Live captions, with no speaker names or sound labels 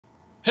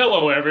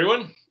Hello,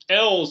 everyone.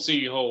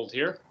 LC Holt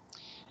here,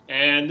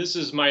 and this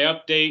is my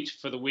update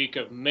for the week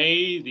of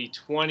May the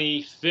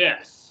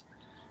 25th,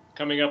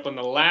 coming up on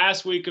the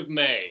last week of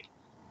May.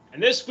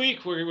 And this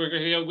week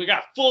we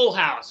got full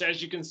house.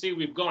 As you can see,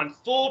 we've gone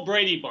full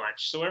Brady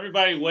Bunch. So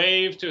everybody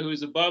wave to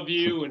who's above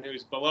you and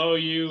who's below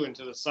you and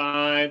to the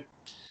side.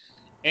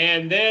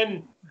 And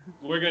then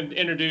we're going to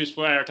introduce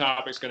what our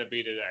topic is going to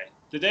be today.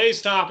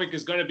 Today's topic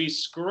is going to be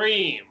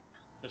Scream,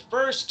 the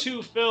first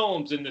two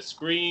films in the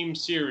Scream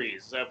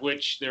series, of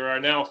which there are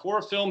now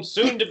four films,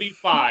 soon to be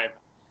five,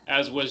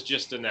 as was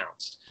just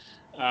announced.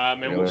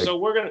 Really? So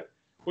we're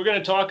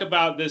gonna talk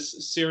about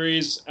this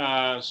series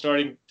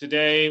starting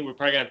today. We're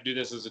probably gonna have to do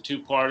this as a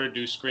two-parter,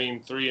 do Scream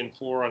 3 and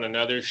 4 on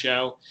another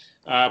show.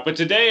 But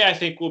today I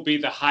think will be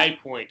the high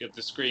point of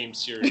the Scream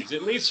series,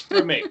 at least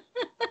for me.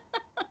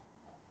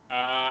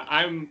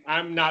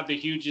 I'm not the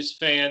hugest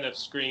fan of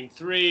Scream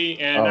 3,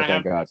 and Oh, I thank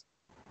have God.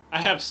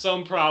 I have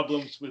some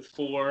problems with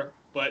 4,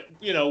 but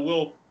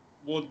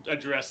we'll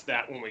address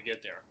that when we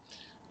get there.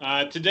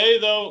 Today,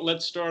 though,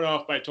 let's start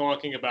off by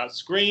talking about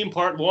Scream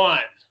Part 1.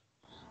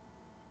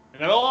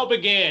 And it all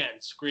began,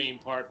 Scream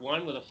Part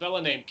 1, with a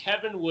fellow named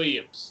Kevin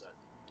Williamson,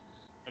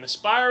 an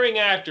aspiring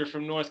actor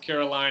from North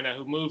Carolina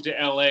who moved to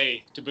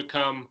LA to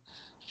become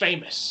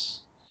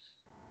famous.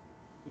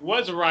 He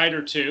was a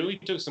writer, too. He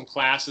took some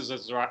classes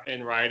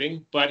in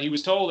writing, but he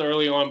was told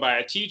early on by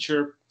a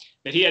teacher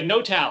that he had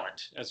no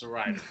talent as a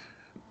writer.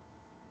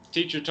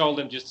 Teacher told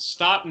him, just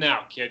stop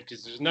now, kid,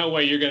 because there's no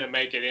way you're going to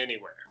make it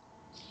anywhere.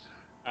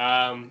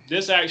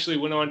 This actually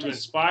went on to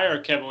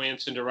inspire Kevin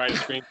Williamson to write a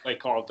screenplay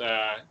called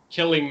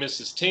Killing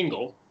Mrs.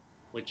 Tingle,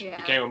 which Yeah.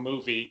 became a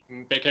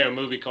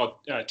movie called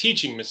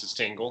Teaching Mrs.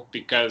 Tingle,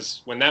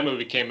 because when that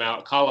movie came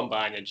out,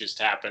 Columbine had just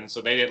happened, so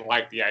they didn't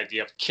like the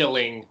idea of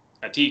killing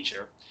a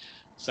teacher.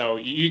 So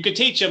you could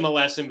teach him a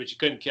lesson, but you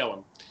couldn't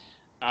kill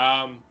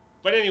him.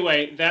 But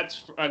anyway,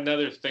 that's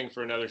another thing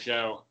for another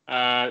show.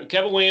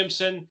 Kevin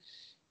Williamson,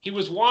 he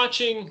was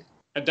watching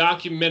a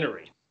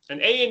documentary,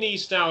 an A&E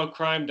style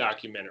crime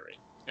documentary,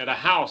 at a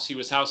house he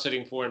was house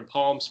sitting for in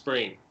Palm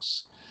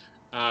Springs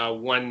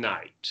one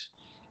night.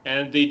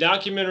 And the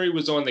documentary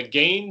was on the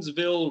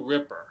Gainesville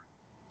Ripper,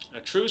 a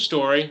true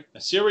story,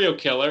 a serial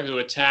killer who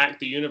attacked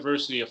the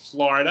University of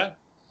Florida,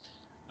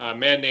 a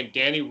man named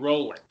Danny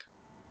Rolling.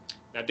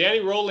 Now, Danny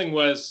Rolling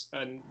was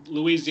a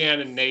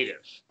Louisiana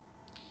native.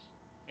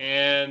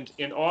 And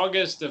in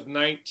August of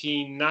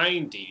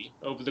 1990,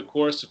 over the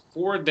course of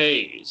 4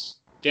 days,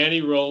 Danny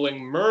Rolling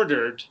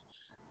murdered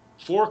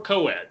four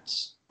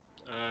co-eds,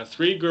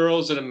 three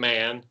girls and a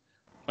man,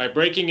 by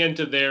breaking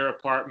into their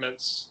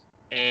apartments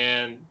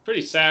and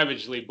pretty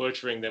savagely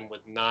butchering them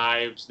with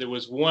knives. There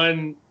was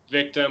one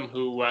victim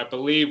who I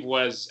believe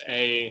was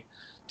a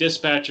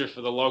dispatcher for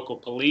the local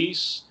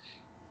police.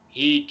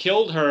 He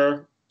killed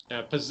her,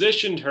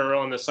 positioned her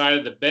on the side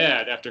of the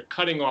bed after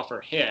cutting off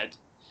her head,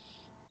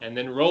 and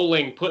then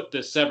Rolling put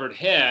the severed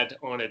head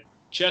on a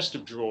chest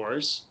of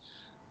drawers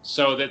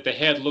so that the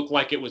head looked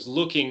like it was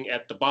looking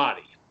at the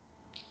body.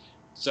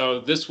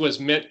 So this was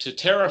meant to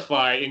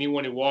terrify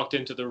anyone who walked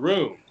into the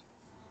room,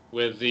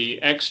 with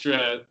the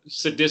extra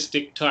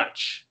sadistic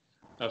touch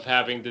of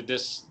having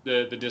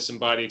the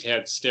disembodied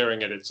head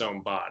staring at its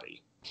own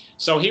body.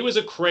 So he was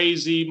a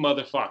crazy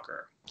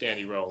motherfucker,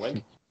 Danny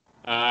Rolling.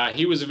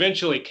 He was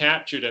eventually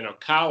captured in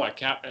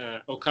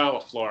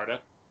Ocala,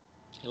 Florida.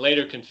 He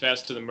later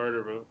confessed to the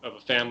murder of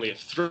a family of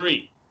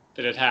three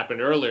that had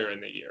happened earlier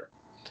in the year.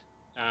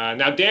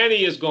 Now,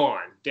 Danny is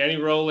gone. Danny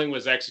Rolling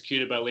was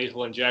executed by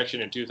lethal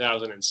injection in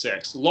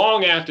 2006,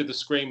 long after the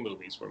Scream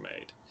movies were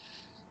made.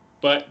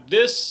 But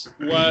this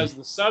was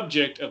the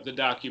subject of the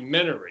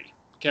documentary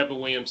Kevin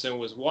Williamson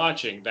was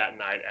watching that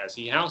night as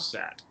he house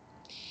sat.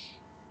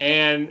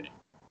 And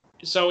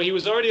so he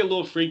was already a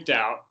little freaked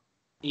out.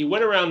 He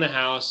went around the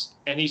house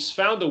and he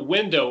found a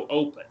window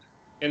open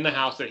in the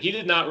house that he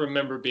did not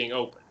remember being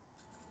open.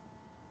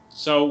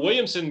 So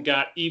Williamson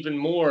got even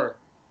more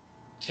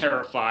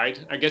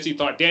terrified. I guess he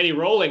thought Danny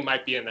Rolling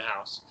might be in the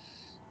house.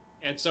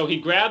 And so he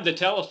grabbed the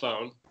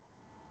telephone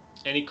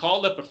and he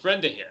called up a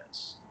friend of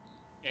his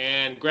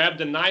and grabbed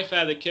a knife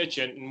out of the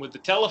kitchen. And with the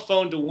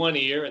telephone to one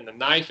ear and the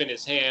knife in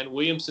his hand,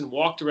 Williamson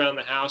walked around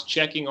the house,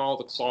 checking all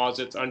the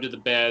closets, under the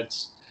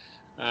beds,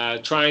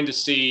 trying to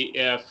see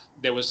if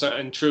there was an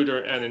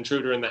intruder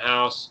in the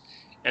house.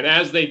 And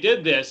as they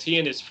did this, he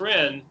and his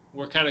friend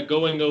were kind of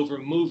going over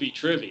movie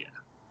trivia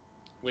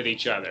with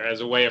each other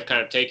as a way of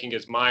kind of taking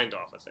his mind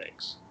off of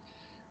things.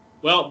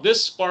 Well,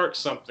 this sparked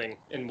something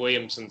in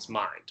Williamson's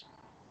mind.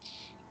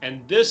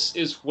 And this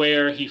is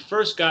where he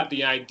first got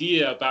the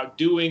idea about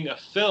doing a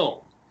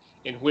film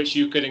in which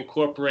you could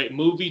incorporate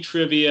movie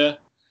trivia,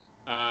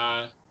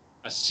 a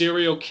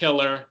serial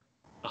killer,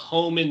 a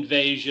home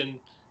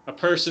invasion, a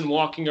person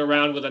walking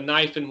around with a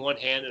knife in one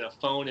hand and a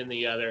phone in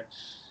the other.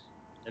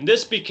 And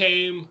this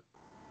became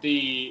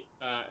the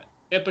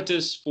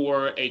impetus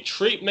for a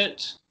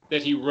treatment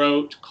that he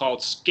wrote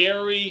called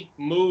Scary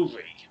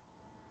Movie,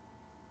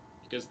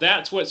 because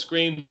that's what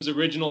Scream's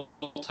original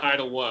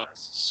title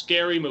was,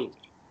 Scary Movie.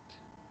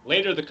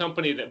 Later, the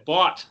company that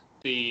bought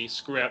the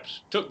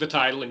script, took the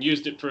title, and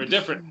used it for a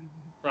different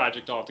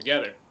project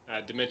altogether.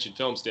 Dimension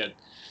Films did.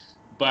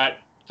 But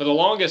for the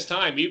longest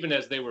time, even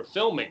as they were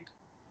filming,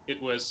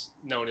 it was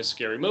known as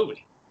Scary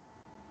Movie.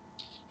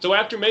 So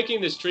after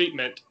making this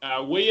treatment,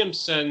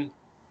 Williamson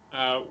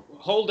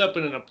holed up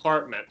in an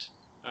apartment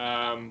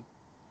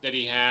that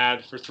he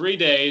had for 3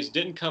 days,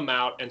 didn't come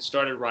out, and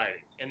started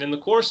writing. And in the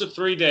course of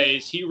 3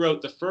 days, he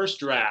wrote the first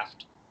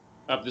draft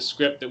of the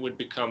script that would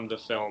become the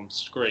film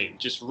Scream.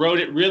 Just wrote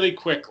it really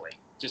quickly.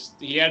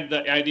 He had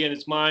the idea in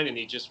his mind, and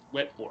he just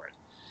went for it.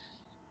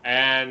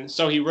 And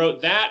so he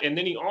wrote that, and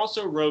then he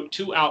also wrote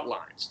 2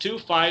 outlines, 2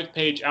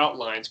 5-page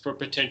outlines for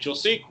potential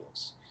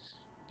sequels,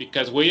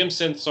 because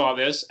Williamson saw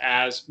this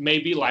as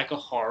maybe like a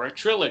horror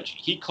trilogy.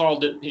 He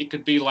called it, it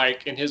could be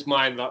like, in his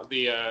mind,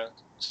 the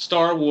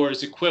Star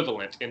Wars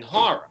equivalent in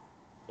horror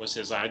was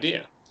his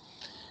idea.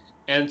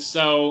 And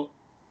so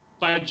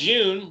by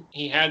June,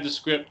 he had the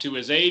script to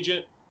his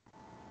agent.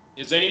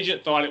 His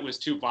agent thought it was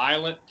too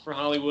violent for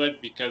Hollywood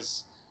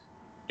because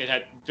it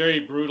had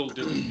very brutal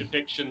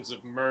depictions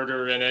of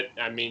murder in it.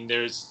 I mean,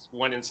 there's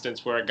one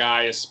instance where a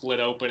guy is split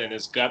open and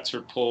his guts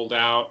are pulled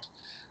out.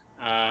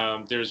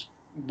 There's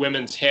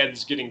women's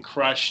heads getting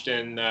crushed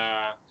in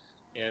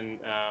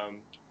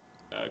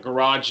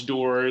garage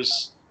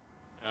doors.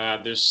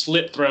 There's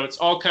slit throats,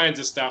 all kinds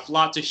of stuff,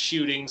 lots of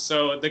shooting.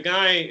 So the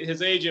guy,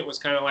 his agent, was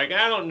kind of like,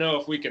 I don't know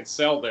if we can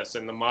sell this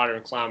in the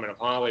modern climate of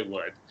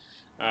Hollywood,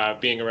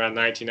 being around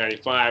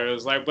 1995. It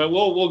was like, but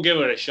we'll give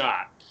it a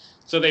shot.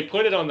 So they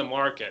put it on the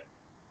market,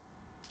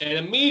 and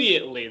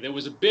immediately there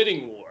was a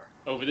bidding war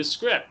over the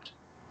script.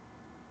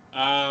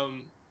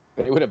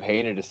 They would have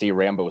hated to see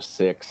Rambo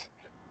 6.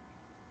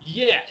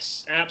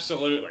 Yes,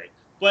 absolutely.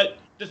 But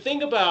the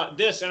thing about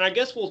this, and I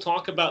guess we'll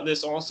talk about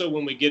this also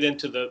when we get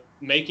into the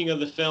making of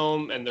the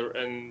film and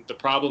the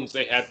problems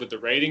they had with the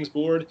ratings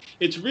board,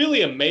 it's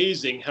really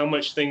amazing how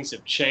much things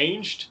have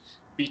changed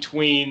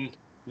between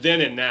then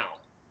and now.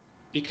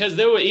 Because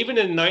there were, even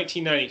in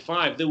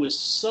 1995, there was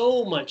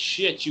so much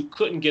shit you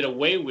couldn't get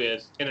away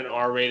with in an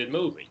R-rated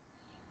movie.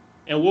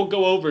 And we'll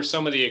go over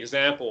some of the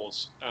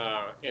examples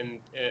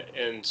in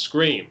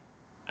Scream,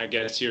 I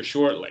guess, here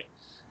shortly.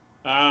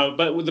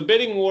 But with the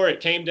bidding war, it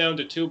came down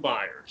to 2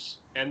 buyers.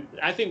 And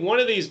I think one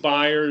of these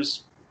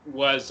buyers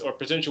was, or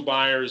potential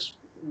buyers,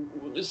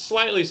 was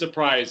slightly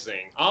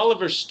surprising.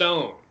 Oliver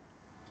Stone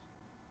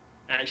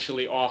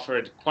actually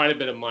offered quite a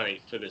bit of money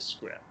for this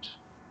script.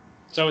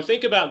 So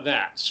think about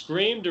that.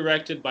 Scream,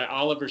 directed by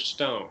Oliver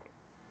Stone.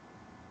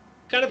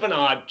 Kind of an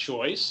odd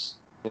choice.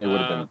 It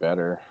would have been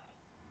better.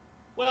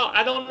 Well,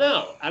 I don't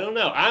know.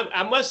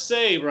 I must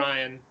say,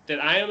 Ryan, that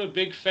I am a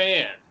big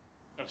fan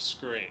of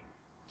Scream.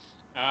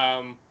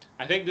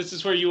 I think this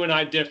is where you and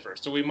I differ.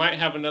 So we might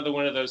have another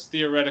one of those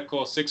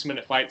theoretical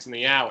 6-minute fights in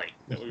the alley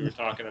that we were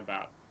talking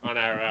about on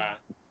our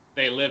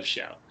They Live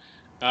show.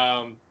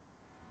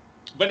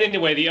 But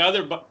anyway, the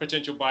other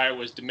potential buyer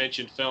was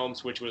Dimension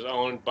Films, which was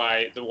owned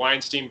by the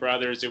Weinstein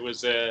brothers. It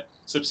was a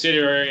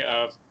subsidiary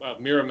of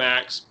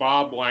Miramax.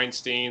 Bob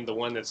Weinstein, the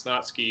one that's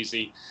not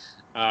skeezy,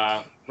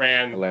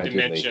 ran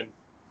Dimension.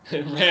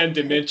 ran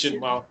Dimension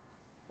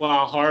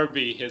while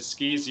Harvey, his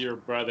skeezier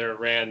brother,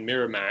 ran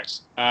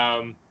Miramax.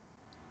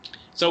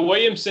 So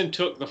Williamson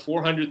took the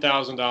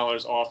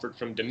 $400,000 offered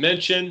from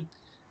Dimension,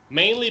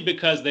 mainly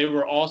because they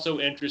were also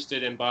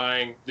interested in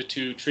buying the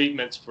 2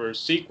 treatments for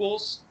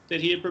sequels that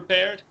he had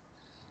prepared.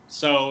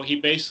 So he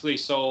basically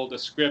sold a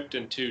script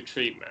and 2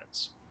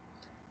 treatments.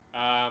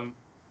 Bob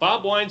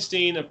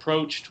Weinstein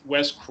approached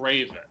Wes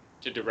Craven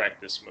to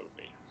direct this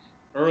movie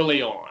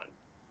early on.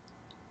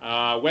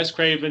 Wes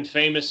Craven,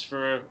 famous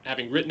for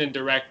having written and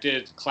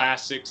directed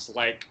classics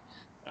like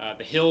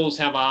The Hills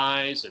Have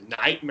Eyes, A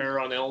Nightmare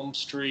on Elm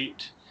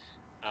Street,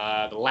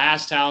 The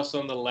Last House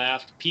on the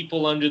Left,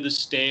 People Under the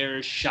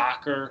Stairs,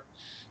 Shocker.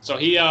 So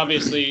he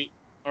obviously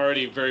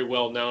already very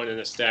well known and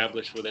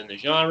established within the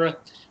genre.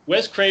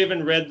 Wes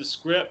Craven read the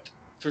script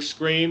for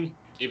Scream,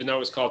 even though it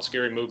was called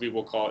Scary Movie,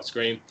 we'll call it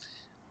Scream.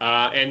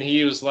 And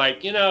he was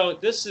like,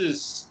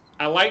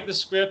 I like the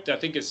script, I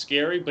think it's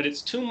scary, but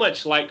it's too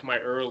much like my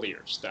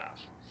earlier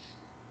stuff.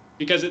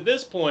 Because at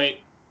this point,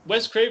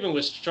 Wes Craven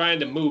was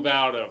trying to move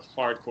out of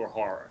hardcore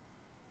horror.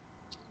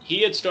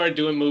 He had started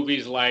doing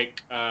movies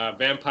like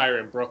Vampire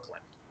in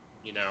Brooklyn,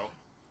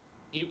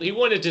 He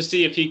wanted to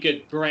see if he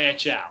could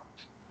branch out.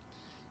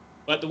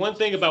 But the one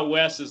thing about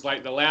Wes is,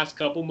 like, the last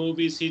couple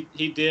movies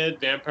he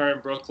did, Vampire in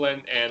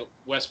Brooklyn and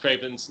Wes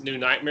Craven's New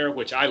Nightmare,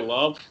 which I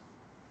love,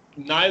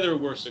 neither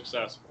were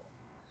successful.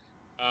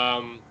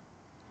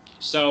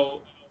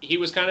 So he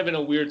was kind of in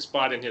a weird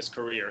spot in his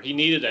career. He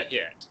needed a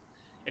hit.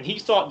 And he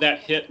thought that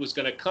hit was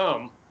going to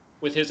come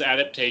with his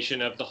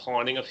adaptation of The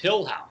Haunting of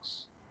Hill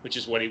House, which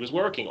is what he was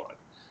working on.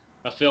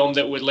 A film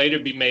that would later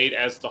be made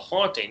as The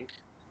Haunting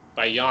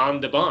by Jan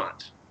de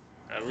Bont.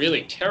 A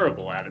really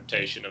terrible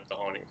adaptation of The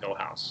Haunting of Hill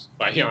House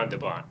by Jan de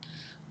Bont.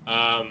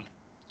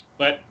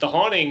 But The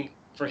Haunting,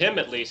 for him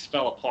at least,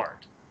 fell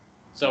apart.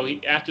 So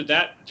after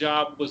that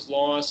job was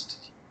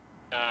lost,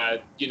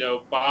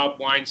 Bob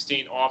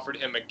Weinstein offered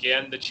him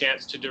again the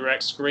chance to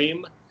direct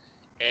Scream.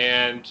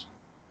 and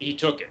he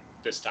took it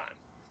this time.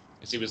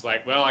 Because he was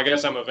like, well, I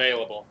guess I'm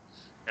available.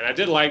 And I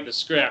did like the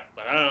script,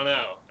 but I don't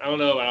know. I don't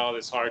know about all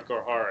this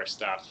hardcore horror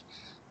stuff.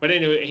 But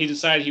anyway, he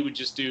decided he would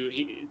just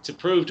to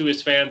prove to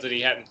his fans that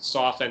he hadn't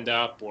softened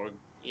up or,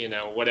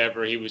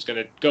 whatever. He was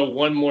going to go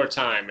one more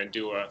time and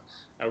do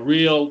a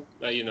real,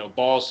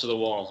 balls to the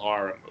wall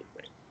horror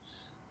movie.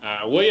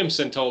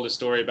 Williamson told a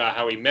story about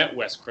how he met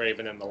Wes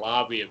Craven in the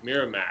lobby of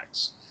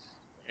Miramax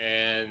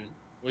and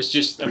was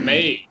just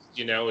amazed.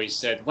 He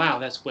said, wow,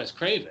 that's Wes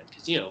Craven.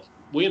 Because,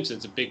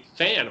 Williamson's a big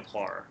fan of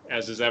horror,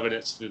 as is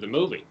evidenced through the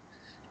movie.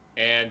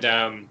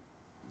 And,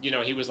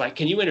 he was like,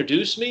 can you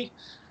introduce me?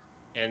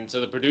 And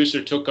so the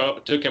producer took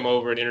him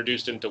over and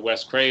introduced him to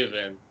Wes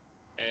Craven.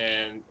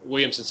 And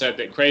Williamson said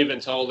that Craven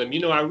told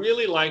him, I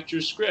really liked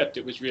your script.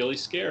 It was really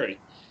scary.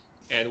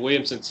 And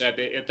Williamson said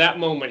that at that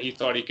moment he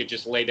thought he could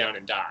just lay down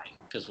and die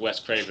because Wes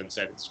Craven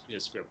said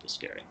his script was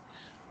scary.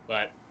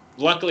 But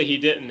luckily he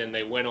didn't, and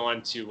they went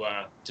on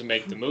to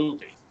make the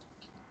movie.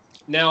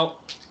 Now,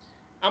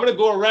 I'm going to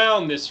go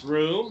around this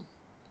room.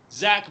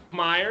 Zach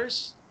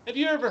Myers, have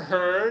you ever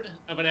heard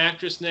of an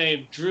actress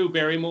named Drew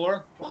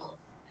Barrymore?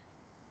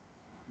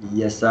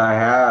 Yes, I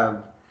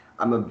have.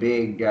 I'm a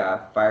big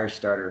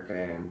Firestarter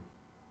fan.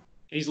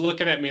 He's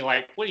looking at me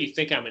like, what do you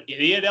think, I'm an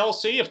idiot,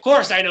 LC? Of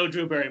course I know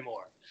Drew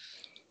Barrymore.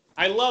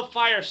 I love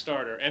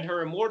Firestarter and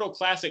her immortal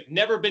classic,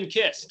 Never Been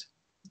Kissed.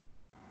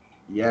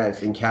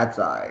 Yes, and Cat's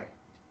Eye.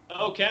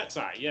 Oh, Cat's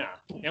Eye, yeah.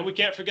 And we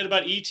can't forget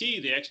about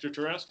E.T., the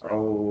extraterrestrial.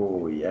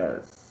 Oh,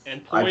 yes.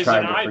 And Poison I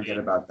tried to Ivy. forget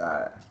about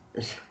that.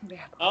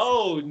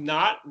 Oh,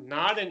 not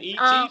an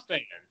E.T.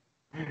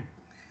 fan.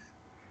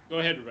 Go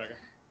ahead, Rebecca.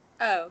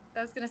 Oh,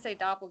 I was going to say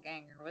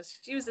Doppelganger.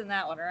 She was in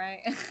that one,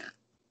 right?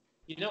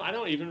 I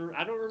don't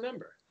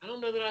remember. I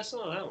don't know that I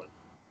saw that one.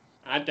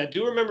 I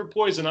do remember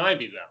Poison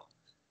Ivy, though.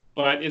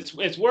 But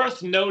it's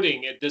worth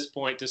noting at this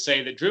point to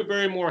say that Drew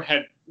Barrymore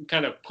had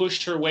kind of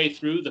pushed her way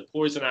through the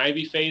Poison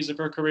Ivy phase of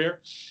her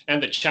career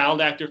and the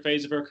child actor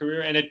phase of her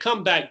career and had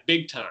come back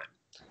big time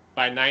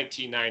by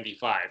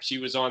 1995. She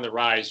was on the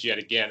rise yet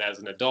again as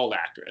an adult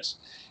actress.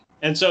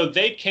 And so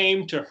they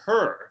came to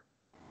her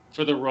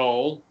for the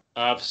role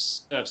of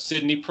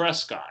Sidney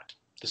Prescott,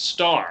 the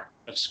star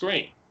of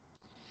Scream.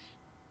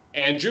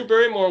 And Drew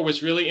Barrymore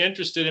was really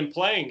interested in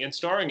playing and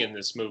starring in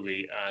this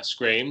movie,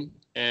 Scream,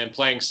 and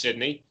playing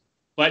Sidney.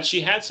 But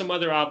she had some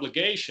other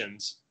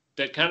obligations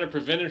that kind of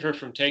prevented her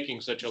from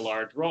taking such a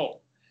large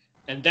role.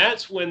 And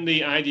that's when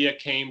the idea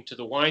came to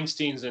the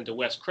Weinsteins and to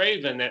Wes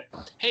Craven that,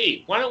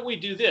 hey, why don't we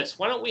do this?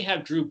 Why don't we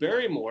have Drew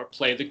Barrymore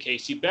play the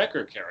Casey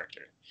Becker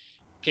character?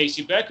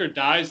 Casey Becker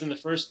dies in the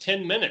first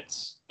 10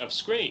 minutes of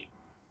Scream.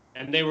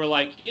 And they were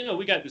like,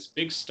 we got this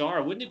big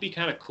star. Wouldn't it be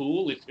kind of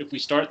cool if we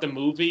start the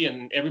movie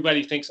and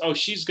everybody thinks, oh,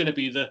 she's going to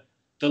be the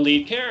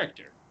lead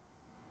character?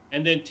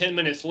 And then 10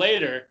 minutes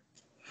later,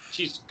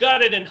 she's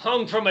gutted and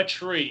hung from a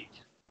tree.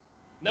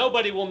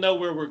 Nobody will know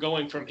where we're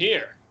going from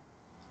here.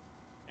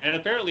 And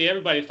apparently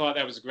everybody thought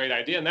that was a great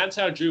idea. And that's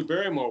how Drew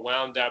Barrymore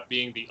wound up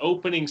being the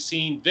opening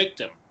scene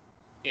victim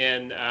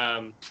in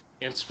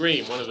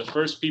Scream, one of the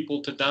first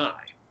people to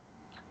die.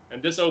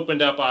 And this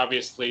opened up,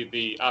 obviously,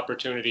 the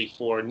opportunity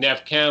for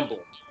Neve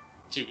Campbell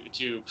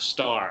to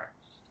star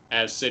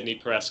as Sidney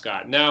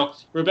Prescott. Now,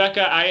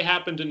 Rebecca, I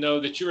happen to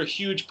know that you're a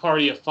huge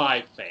Party of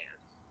Five fan.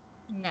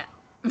 No.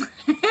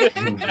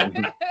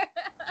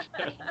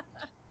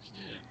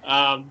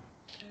 No.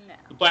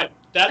 But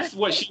that's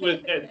what she was,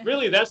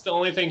 really, that's the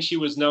only thing she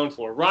was known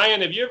for.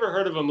 Ryan, have you ever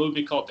heard of a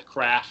movie called The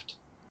Craft?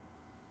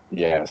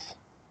 Yes.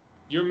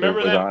 You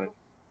remember that?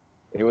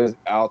 It was,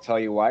 I'll tell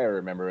you why I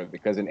remember it,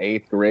 because in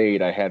 8th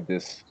grade, I had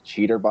this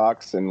cheater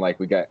box, and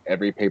we got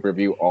every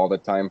pay-per-view all the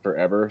time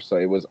forever. So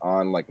it was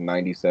on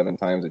 97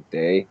 times a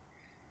day,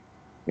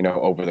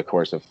 over the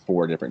course of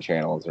 4 different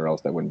channels, or else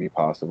that wouldn't be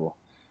possible.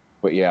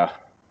 But yeah,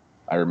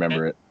 I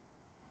remember it.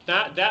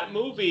 That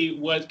movie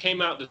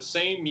came out the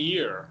same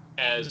year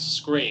as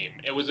Scream.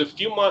 It was a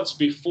few months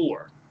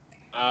before.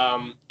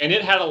 And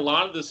it had a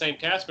lot of the same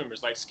cast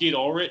members, like Skeet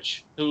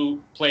Ulrich,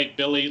 who played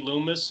Billy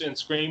Loomis in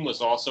Scream,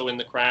 was also in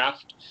The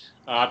Craft.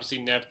 Obviously,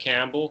 Neve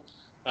Campbell.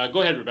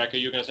 Go ahead, Rebecca.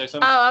 You were going to say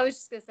something? Oh, I was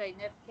just going to say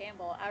Neve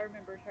Campbell. I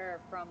remembered her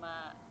from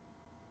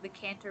The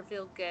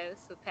Canterville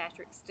Ghost with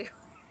Patrick Stewart.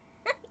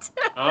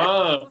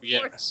 Oh,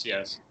 yes.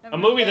 A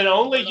movie that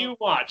only you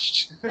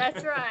watched.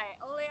 That's right.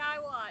 Only I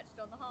watched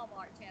on the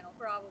Hallmark Channel,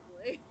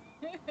 probably.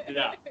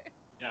 Yeah.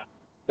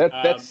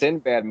 That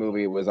Sinbad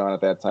movie was on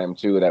at that time,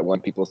 too, that one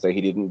people say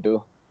he didn't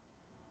do.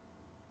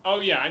 Oh,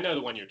 yeah, I know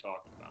the one you're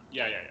talking about.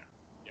 Yeah.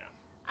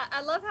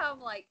 I love how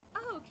I'm like,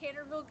 oh,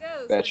 Canterville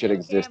Ghost. That shit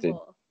existed.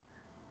 Campbell.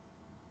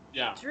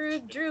 Yeah.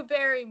 Drew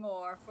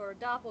Barrymore for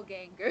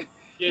Doppelganger.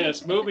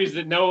 Yes, movies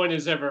that no one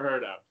has ever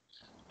heard of.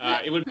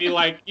 It would be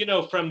like,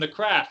 from The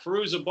Craft,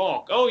 Fairuza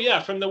Balk. Oh,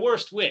 yeah, from The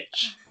Worst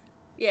Witch.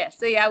 Yeah,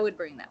 so I would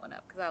bring that one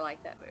up because I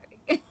like that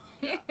movie.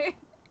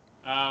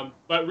 Yeah.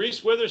 But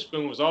Reese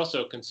Witherspoon was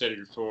also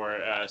considered for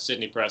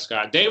Sidney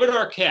Prescott. David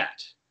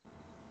Arquette,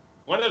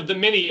 one of the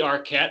many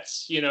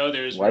Arquettes.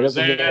 There's Why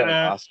doesn't he get an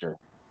Rosanna. Oscar?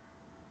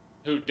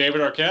 Who, David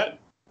Arquette?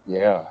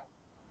 Yeah.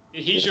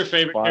 He's your Just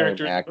favorite fine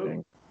character in the movie.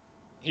 acting.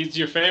 He's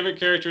your favorite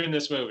character in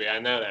this movie. I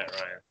know that,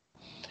 Ryan.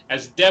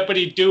 As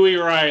Deputy Dewey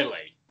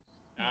Riley.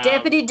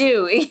 Deputy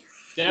Dewey.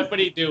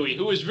 Deputy Dewey,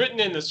 who was written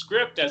in the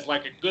script as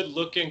like a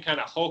good-looking, kind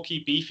of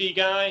hulky, beefy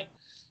guy,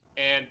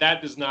 and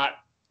that is not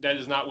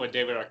what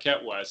David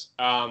Arquette was.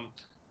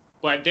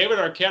 But David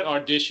Arquette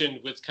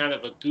auditioned with kind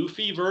of a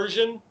goofy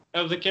version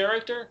of the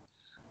character,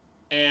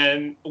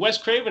 and Wes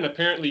Craven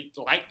apparently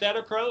liked that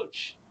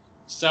approach.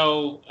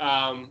 So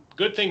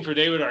good thing for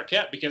David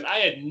Arquette, because I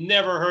had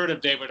never heard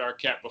of David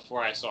Arquette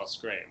before I saw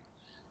Scream.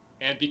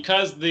 And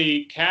because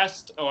the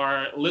cast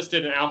are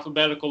listed in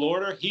alphabetical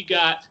order, he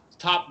got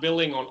top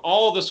billing on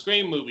all the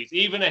Scream movies,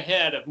 even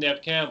ahead of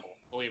Neve Campbell,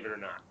 believe it or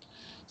not.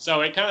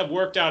 So it kind of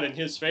worked out in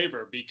his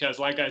favor because,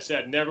 like I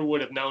said, never would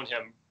have known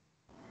him,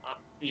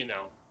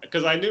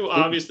 because I knew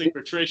obviously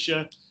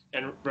Patricia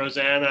and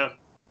Rosanna.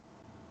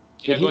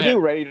 Did he do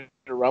Ready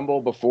to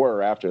Rumble before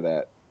or after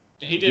that?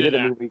 He did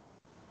a movie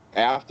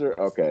after?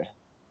 Okay.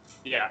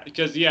 Yeah,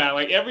 because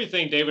like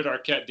everything David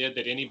Arquette did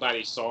that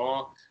anybody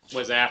saw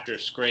was after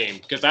Scream.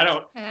 Because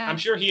I'm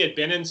sure he had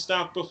been in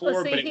stuff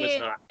before, but it was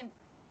not.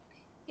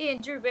 He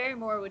and Drew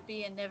Barrymore would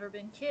be in Never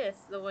Been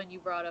Kissed, the one you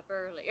brought up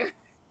earlier.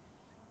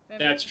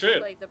 Remember, that's true. He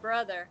played the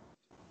brother.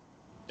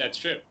 That's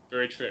true.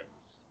 Very true.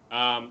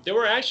 There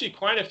were actually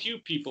quite a few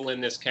people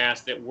in this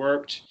cast that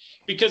worked,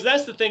 because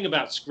that's the thing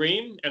about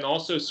Scream and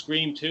also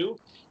Scream 2.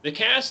 The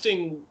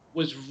casting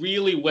was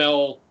really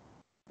well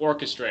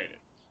orchestrated.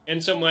 In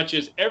so much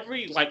as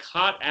every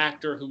hot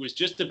actor who was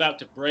just about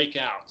to break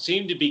out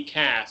seemed to be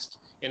cast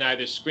in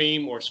either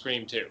Scream or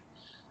Scream 2.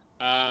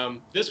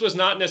 This was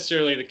not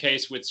necessarily the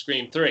case with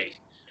Scream 3,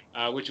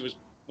 which was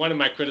one of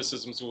my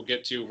criticisms we'll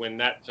get to when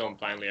that film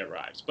finally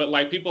arrives.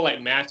 But people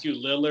like Matthew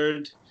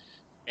Lillard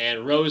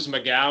and Rose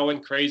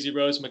McGowan, Crazy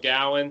Rose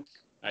McGowan,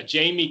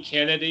 Jamie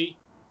Kennedy,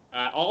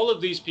 all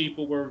of these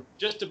people were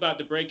just about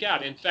to break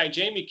out. In fact,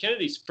 Jamie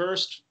Kennedy's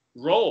first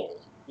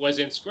role was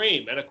in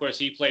Scream, and of course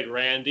he played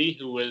Randy,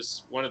 who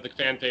was one of the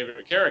fan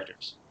favorite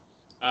characters.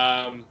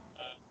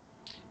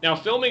 Now,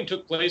 filming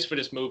took place for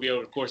this movie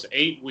over the course of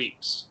 8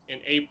 weeks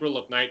in April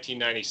of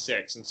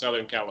 1996 in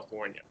Southern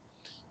California.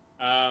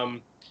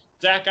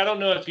 Zach, I don't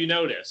know if you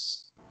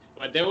noticed,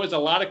 but there was a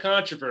lot of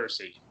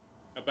controversy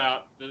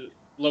about the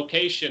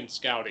location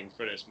scouting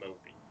for this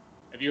movie.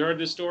 Have you heard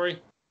this story?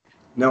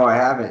 No, I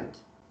haven't.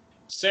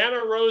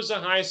 Santa Rosa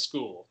High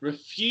School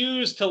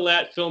refused to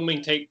let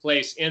filming take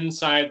place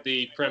inside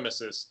the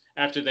premises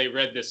after they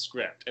read this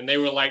script. And they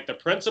were like, the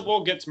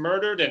principal gets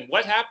murdered, and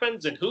what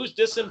happens, and who's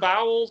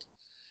disemboweled?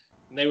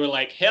 And they were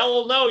like,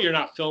 hell no, you're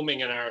not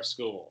filming in our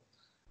school.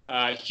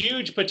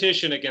 Huge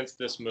petition against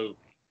this movie.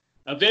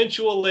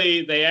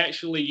 Eventually, they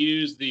actually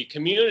used the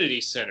community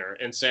center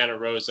in Santa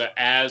Rosa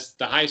as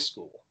the high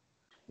school,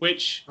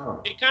 which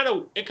it kind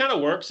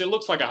of works. It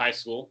looks like a high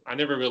school. I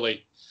never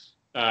really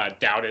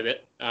doubted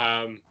it.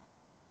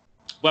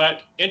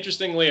 But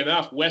interestingly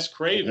enough, Wes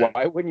Craven.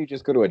 Why wouldn't you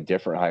just go to a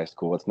different high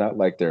school? It's not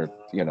like they're,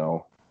 I don't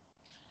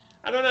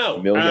know,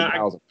 a million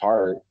miles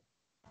apart.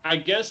 I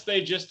guess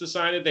they just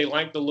decided they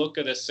liked the look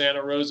of the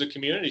Santa Rosa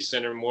Community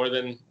Center more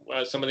than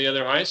some of the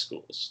other high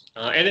schools.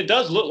 And it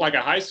does look like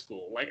a high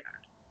school.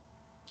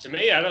 To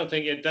me, I don't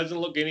think it doesn't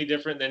look any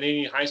different than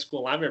any high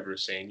school I've ever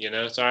seen,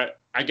 So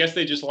I guess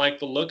they just like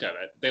the look of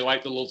it. They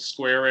like the little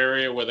square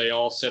area where they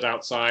all sit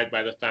outside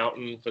by the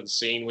fountain for the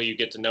scene where you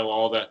get to know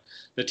all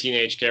the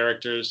teenage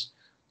characters.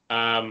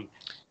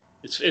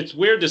 It's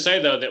weird to say,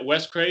 though, that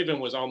Wes Craven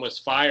was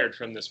almost fired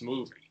from this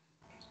movie.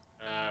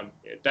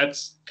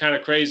 That's kind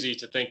of crazy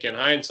to think in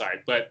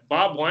hindsight. But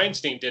Bob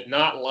Weinstein did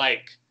not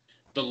like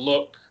the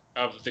look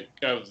of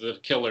the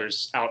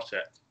killer's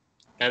outfit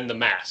and the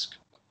mask.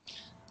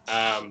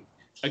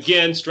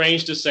 Again,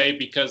 strange to say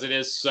because it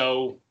is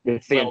so.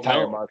 It's the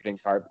entire marketing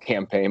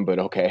campaign, but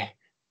okay.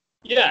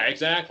 Yeah,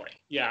 exactly.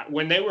 Yeah,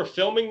 when they were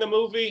filming the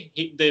movie,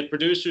 the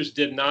producers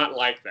did not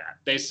like that.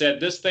 They said,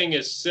 this thing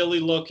is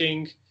silly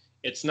looking.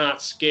 It's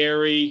not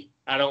scary.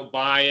 I don't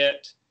buy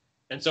it.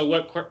 And so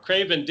what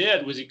Craven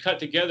did was he cut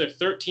together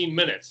 13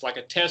 minutes, like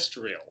a test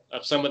reel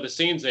of some of the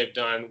scenes they've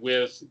done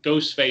with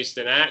Ghostface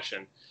in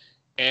action.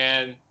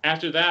 And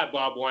after that,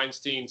 Bob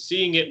Weinstein,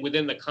 seeing it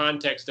within the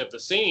context of the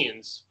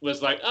scenes,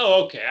 was like,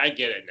 oh, okay, I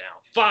get it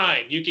now.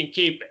 Fine, you can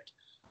keep it.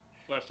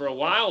 But for a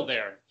while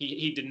there,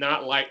 he did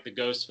not like the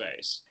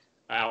Ghostface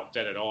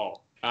outfit at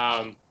all.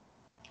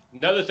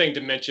 Another thing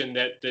to mention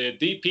that the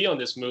DP on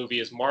this movie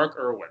is Mark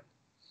Irwin.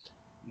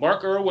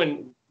 Mark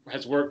Irwin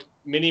has worked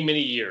many,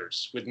 many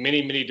years with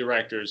many, many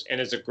directors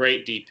and is a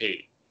great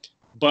DP.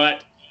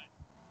 But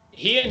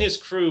he and his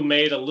crew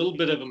made a little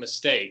bit of a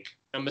mistake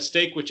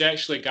which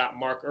actually got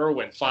Mark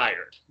Irwin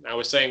fired. I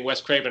was saying Wes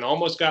Craven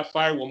almost got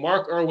fired. Well,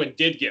 Mark Irwin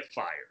did get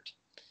fired.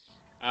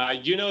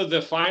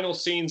 The final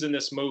scenes in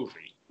this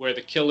movie where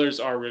the killers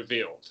are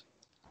revealed.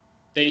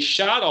 They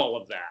shot all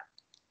of that.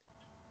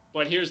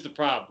 But here's the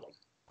problem.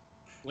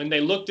 When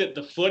they looked at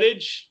the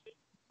footage,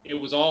 it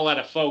was all out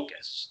of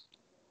focus.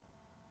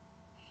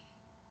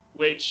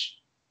 Which,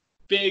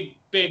 big,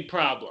 big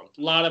problem.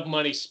 A lot of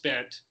money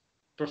spent.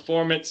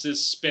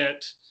 Performances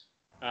spent.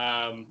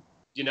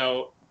 you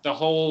know, the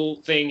whole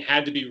thing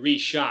had to be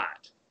reshot.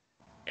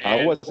 I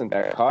And wasn't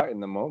that caught in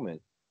the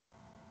moment.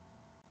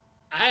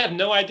 I have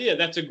no idea.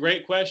 That's a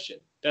great question.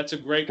 That's a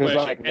great Because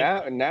question.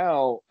 like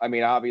now, I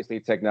mean, obviously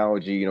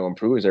technology, you know,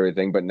 improves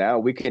everything, but now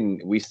we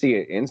see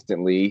it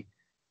instantly.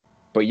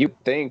 But you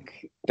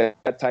think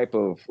that type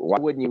of, why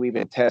wouldn't you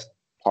even test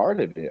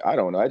part of it? I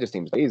don't know. It just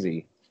seems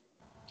lazy.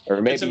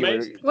 Or maybe It's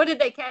amazing. What, did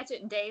they catch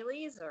it in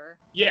dailies or?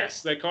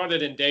 Yes, they caught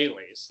it in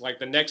dailies. Like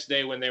the next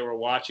day when they were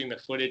watching the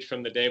footage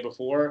from the day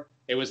before,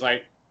 it was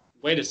like,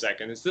 wait a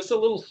second, is this a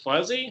little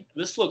fuzzy?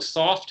 This looks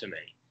soft to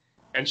me.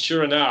 And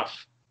sure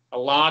enough, a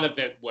lot of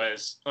it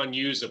was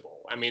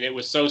unusable. I mean, it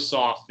was so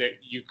soft that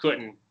you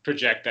couldn't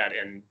project that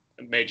in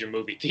major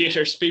movie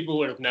theaters. People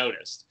would have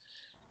noticed.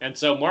 And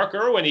so Mark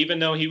Irwin, even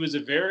though he was a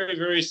very,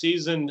 very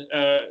seasoned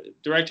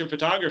director of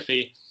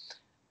photography,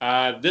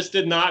 this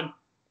did not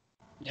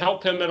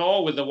help him at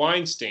all with the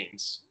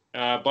Weinsteins.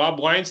 Bob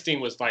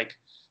Weinstein was like,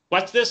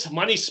 what's this?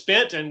 Money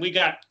spent and we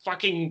got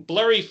fucking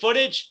blurry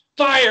footage?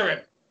 Fire him!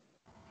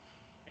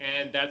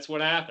 And that's what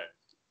happened.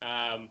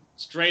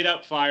 Straight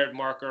up fired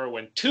Mark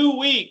Irwin 2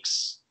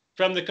 weeks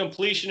from the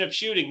completion of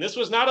shooting. This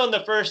was not on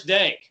the first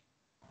day.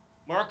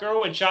 Mark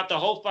Irwin shot the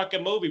whole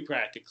fucking movie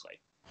practically.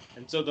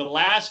 And so the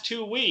last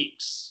 2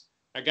 weeks,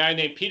 a guy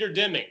named Peter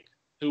Deming,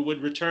 who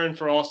would return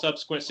for all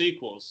subsequent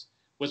sequels,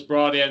 was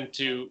brought in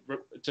to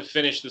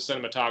finish the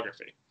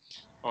cinematography.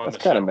 That's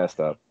kind of messed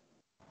up.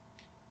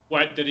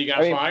 What, did he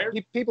got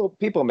fired?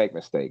 People make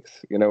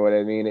mistakes. You know what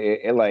I mean?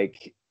 It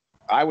like,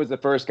 I was the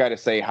first guy to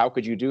say, how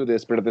could you do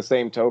this? But at the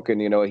same token,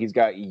 you know, he's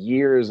got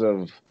years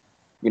of,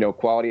 you know,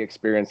 quality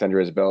experience under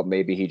his belt.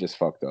 Maybe he just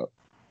fucked up.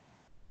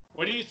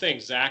 What do you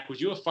think, Zach?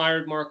 Would you have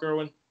fired Mark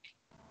Irwin?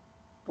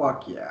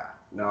 Fuck yeah.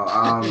 No,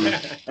 I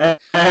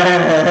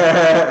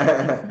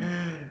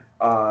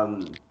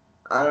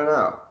don't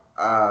know.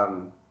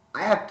 I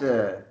have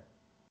to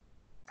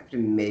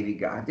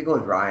go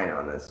with Ryan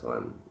on this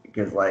one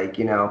because, like,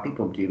 you know,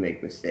 people do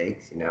make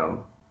mistakes, you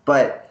know,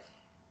 but,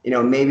 you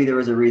know, maybe there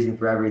was a reason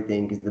for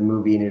everything because the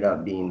movie ended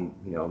up being,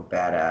 you know,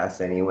 badass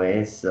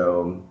anyway.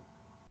 So.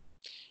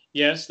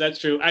 Yes, that's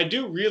true. I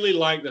do really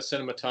like the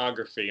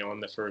cinematography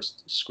on the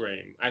first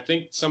Scream. I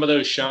think some of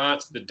those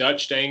shots, the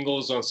Dutch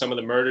angles on some of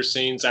the murder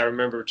scenes, I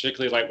remember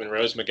particularly like when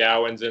Rose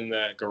McGowan's in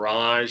the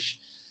garage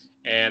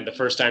and the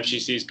first time she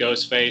sees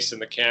Ghostface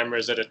and the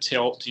camera's at a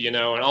tilt, you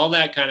know, and all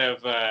that kind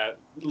of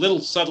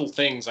little subtle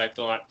things I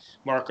thought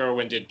Mark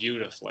Irwin did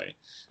beautifully.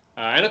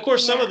 And of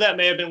course, some of that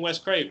may have been Wes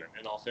Craven,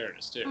 in all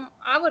fairness, too.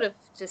 I would have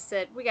just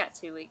said, we got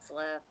 2 weeks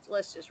left.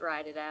 Let's just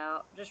write it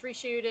out. Just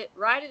reshoot it,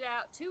 write it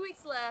out. 2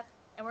 weeks left.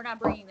 And we're not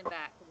bringing them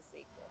back for the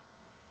sequel.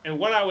 And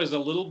what I was a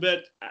little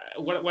bit,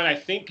 what I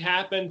think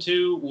happened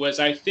too was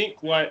I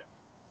think what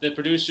the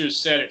producers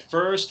said at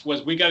first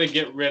was we got to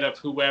get rid of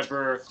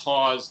whoever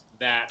caused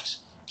that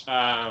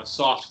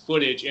soft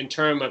footage in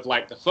terms of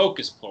like the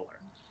focus puller.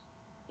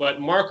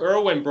 But Mark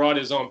Irwin brought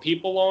his own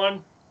people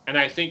on, and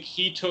I think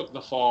he took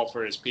the fall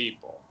for his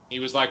people. He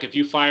was like, if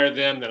you fire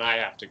them, then I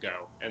have to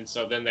go. And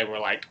so then they were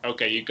like,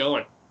 okay, you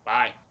going?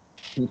 Bye.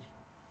 You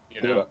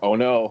know? Oh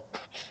no.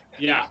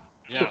 Yeah.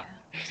 Yeah.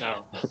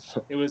 So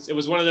it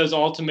was one of those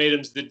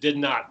ultimatums that did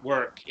not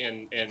work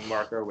in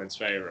Mark Irwin's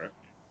favor.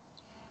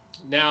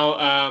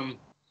 Now,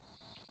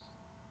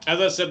 as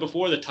I said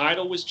before, the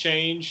title was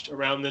changed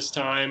around this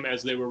time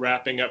as they were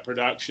wrapping up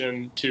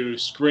production to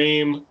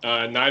Scream.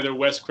 Neither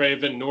Wes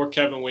Craven nor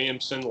Kevin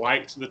Williamson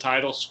liked the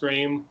title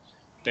Scream.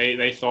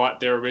 They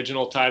thought their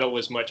original title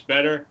was much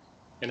better.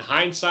 In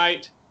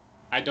hindsight,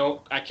 I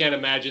can't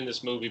imagine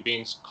this movie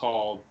being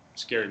called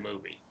Scary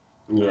Movie.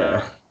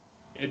 Yeah.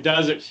 It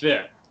doesn't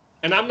fit.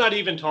 And I'm not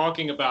even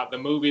talking about the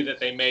movie that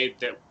they made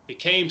that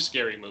became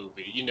Scary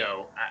Movie. You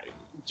know,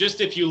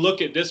 just if you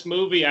look at this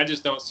movie, I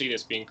just don't see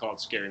this being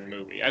called Scary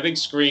Movie. I think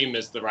Scream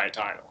is the right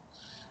title.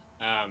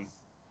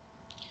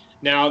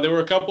 Now, there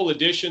were a couple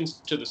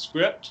additions to the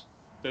script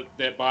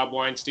that Bob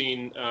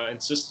Weinstein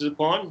insisted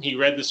upon. He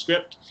read the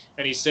script,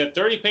 and he said,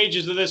 30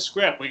 pages of this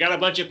script. We got a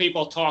bunch of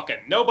people talking.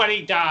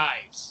 Nobody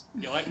dies.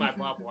 You like my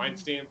Bob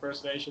Weinstein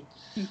impersonation?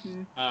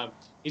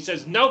 He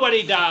says,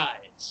 nobody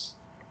dies.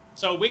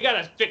 So we got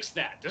to fix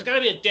that. There's got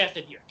to be a death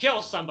in here.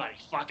 Kill somebody.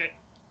 Fuck it.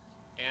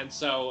 And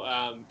so,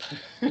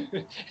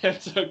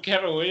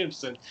 Kevin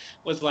Williamson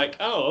was like,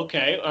 "Oh,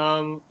 okay.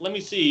 Let me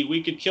see.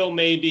 We could kill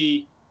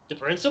maybe the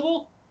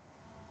principal."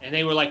 And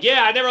they were like,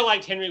 "Yeah, I never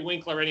liked Henry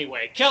Winkler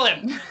anyway. Kill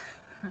him."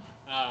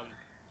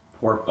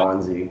 Poor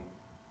Fonzie.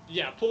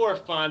 Yeah, poor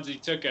Fonzie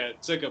took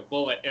a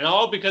bullet, and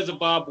all because of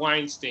Bob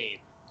Weinstein.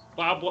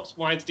 Bob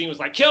Weinstein was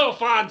like, "Kill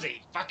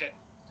Fonzie. Fuck it."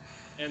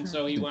 And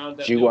so he wound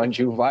up. Jew on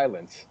Jew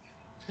violence.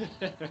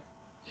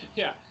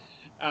 Yeah.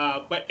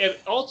 But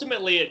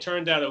ultimately it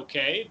turned out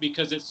okay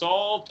because it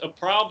solved a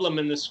problem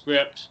in the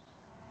script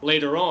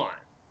later on.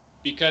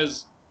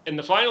 Because in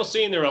the final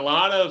scene, there are a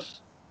lot of,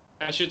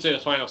 I should say the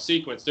final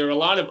sequence, there are a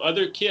lot of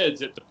other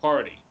kids at the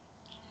party.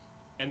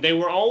 And they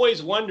were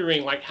always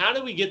wondering, like, how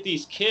do we get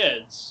these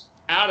kids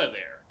out of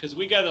there? Because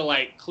we got to,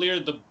 like, clear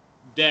the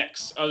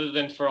decks other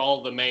than for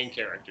all the main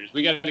characters.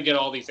 We got to get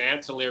all these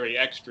ancillary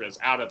extras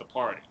out of the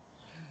party.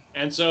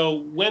 And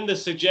so when the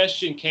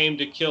suggestion came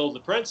to kill the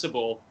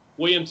principal,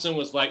 Williamson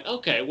was like,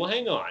 okay, well,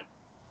 hang on.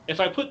 If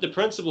I put the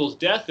principal's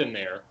death in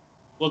there,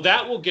 well,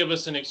 that will give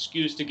us an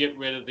excuse to get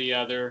rid of the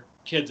other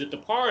kids at the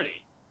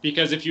party.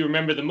 Because if you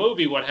remember the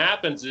movie, what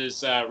happens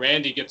is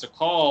Randy gets a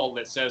call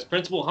that says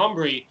Principal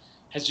Humphrey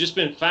has just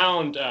been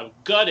found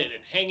gutted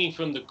and hanging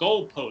from the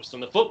goalpost on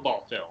the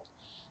football field.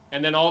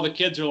 And then all the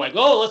kids are like,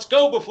 oh, let's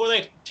go before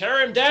they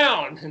tear him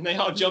down. And they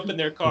all jump in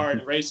their car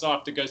and race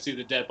off to go see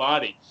the dead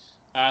body.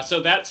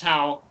 So that's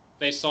how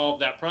they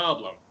solved that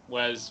problem,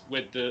 was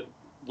with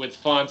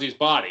Fonzie's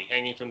body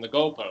hanging from the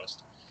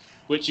goalpost,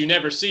 which you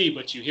never see,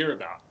 but you hear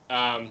about.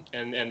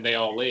 And they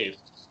all leave.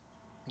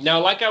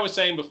 Now, like I was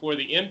saying before,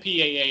 the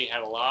MPAA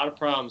had a lot of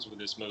problems with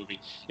this movie.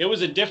 It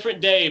was a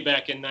different day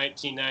back in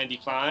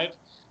 1995.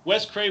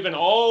 Wes Craven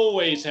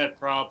always had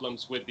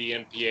problems with the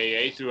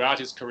MPAA throughout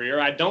his career.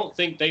 I don't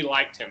think they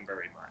liked him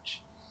very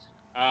much.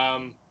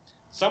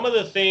 Some of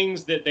the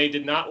things that they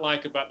did not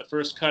like about the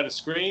first cut of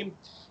Scream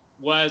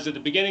was at the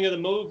beginning of the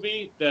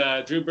movie,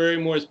 Drew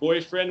Barrymore's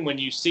boyfriend, when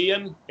you see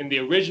him in the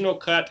original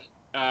cut,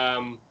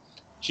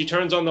 she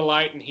turns on the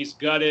light and he's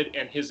gutted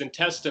and his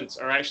intestines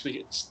are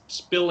actually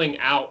spilling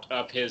out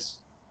of his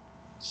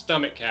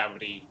stomach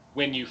cavity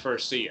when you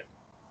first see him.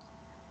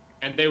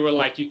 And they were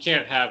like, you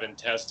can't have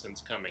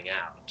intestines coming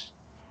out.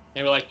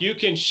 They were like, you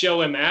can show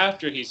him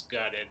after he's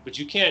gutted, but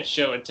you can't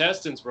show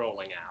intestines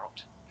rolling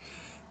out.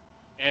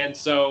 And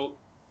so,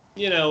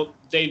 you know,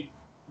 they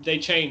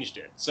changed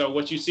it. So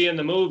what you see in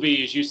the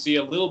movie is you see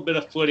a little bit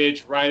of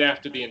footage right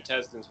after the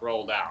intestines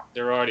rolled out.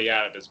 They're already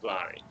out of his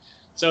body.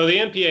 So the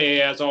MPAA,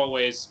 as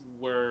always,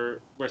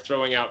 were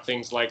throwing out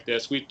things like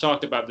this. We've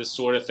talked about this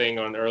sort of thing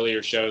on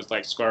earlier shows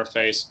like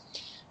Scarface.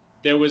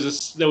 There was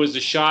a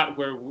shot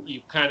where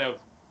you kind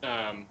of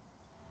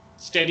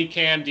steady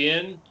cammed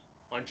in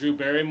on Drew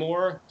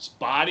Barrymore's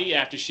body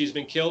after she's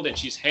been killed and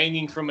she's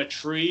hanging from a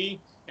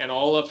tree and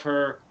all of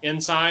her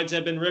insides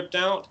have been ripped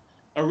out.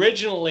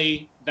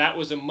 Originally, that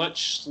was a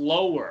much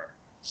slower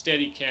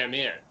steady cam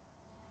in.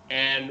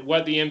 And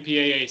what the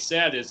MPAA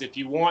said is if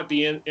you want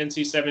the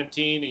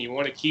NC-17 and you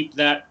want to keep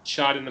that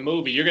shot in the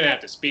movie, you're going to have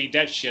to speed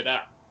that shit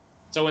up.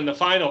 So in the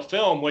final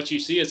film, what you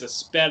see is a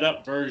sped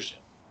up version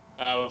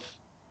of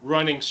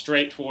running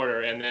straight toward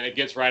her, and then it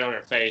gets right on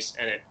her face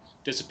and it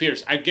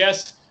disappears. I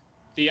guess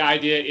the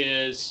idea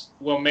is,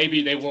 well,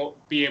 maybe they won't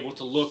be able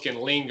to look and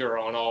linger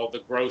on all the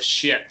gross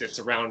shit that's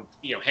around,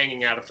 you know,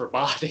 hanging out of her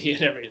body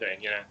and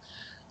everything, you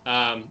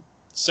know.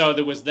 So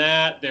there was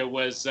that. There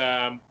was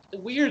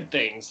weird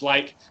things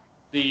like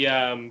the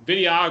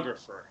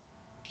videographer,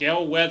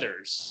 Gail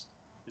Weathers,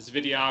 is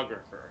the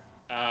videographer,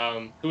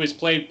 who is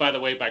played, by the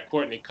way, by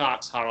Courtney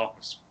Cox, hot off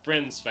of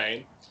Friends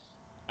fame.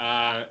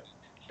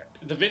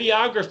 The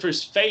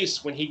videographer's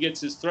face when he gets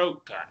his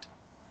throat cut,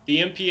 the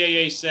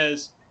MPAA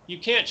says, you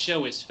can't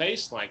show his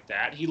face like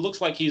that. He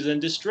looks like he's in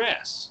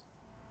distress.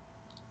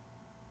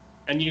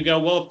 And you go,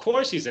 well, of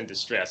course he's in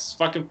distress. His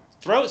fucking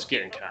throat's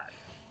getting cut.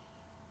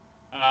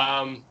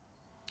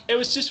 It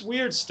was just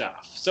weird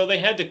stuff. So they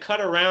had to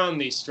cut around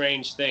these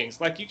strange things.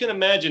 Like you can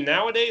imagine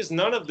nowadays,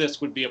 none of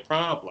this would be a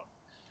problem.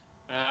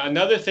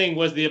 Another thing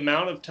was the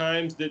amount of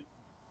times that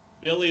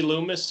Billy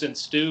Loomis and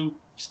Stu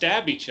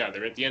stab each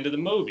other at the end of the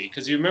movie.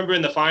 Because you remember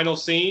in the final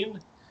scene,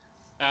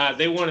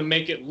 they want to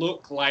make it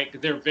look like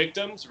they're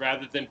victims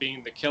rather than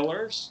being the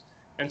killers.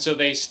 And so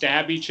they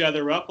stab each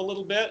other up a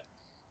little bit.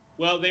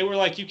 Well, they were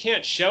like, you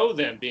can't show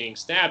them being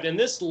stabbed. And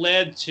this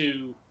led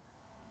to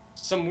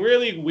some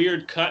really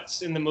weird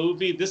cuts in the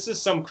movie. This is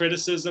some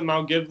criticism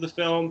I'll give the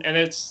film. And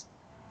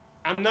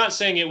I'm not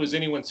saying it was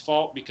anyone's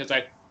fault because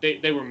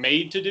they were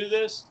made to do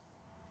this.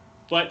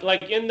 But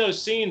like in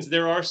those scenes,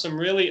 there are some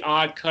really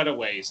odd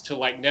cutaways to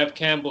like Neve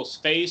Campbell's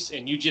face,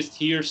 and you just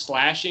hear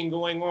slashing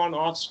going on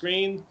off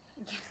screen.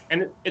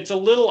 And it's a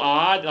little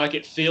odd, like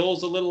it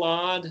feels a little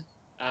odd.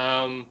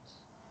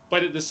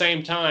 But at the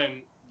same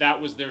time, that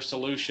was their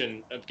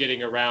solution of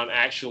getting around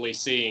actually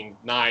seeing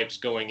knives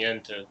going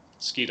into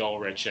Skeet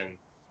Ulrich and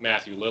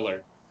Matthew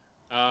Lillard.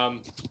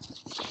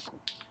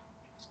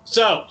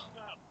 So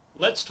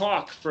let's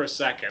talk for a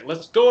second.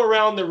 Let's go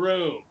around the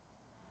room,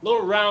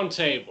 little round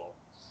table,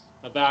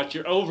 about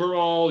your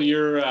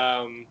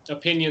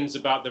opinions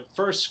about the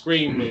first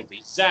Scream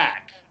movie.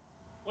 Zach,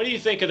 what do you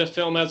think of the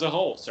film as a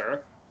whole,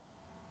 sir?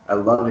 I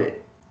love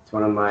it. It's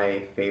one of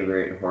my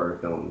favorite horror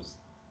films.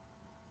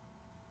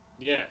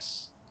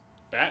 Yes.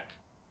 Beck?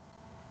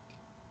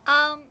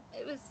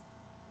 It was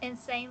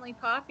insanely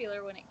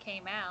popular when it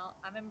came out.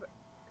 I remember,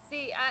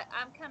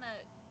 I'm kind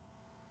of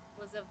I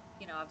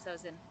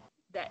was in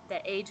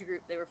that age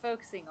group they were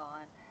focusing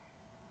on.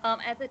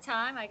 At the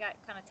time, I got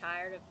kind of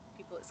tired of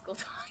people at school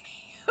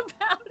talking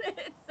about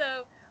it.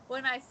 So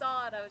when I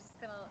saw it, I was just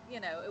kind of,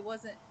 it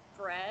wasn't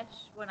fresh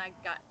when I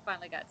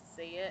finally got to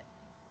see it.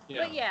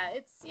 Yeah. But yeah,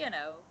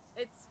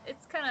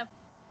 it's kind of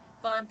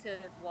fun to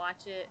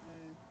watch it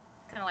and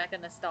kind of like a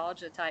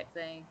nostalgia type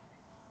thing.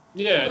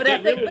 Yeah, But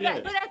it really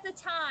is. but at the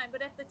time,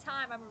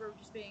 I remember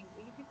just being,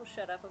 will you people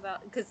shut up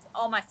about, because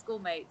all my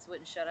schoolmates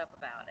wouldn't shut up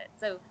about it.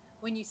 So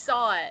when you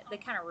saw it, they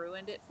kind of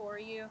ruined it for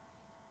you.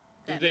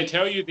 Did they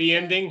tell you the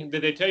ending?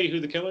 Did they tell you who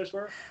the killers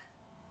were?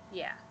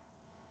 Yeah.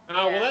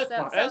 Oh, yeah. well,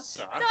 that sucks.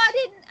 So I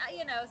didn't,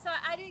 so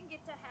I didn't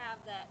get to have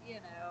that,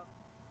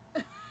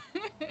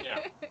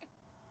 Yeah.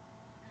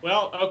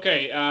 Well,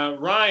 okay,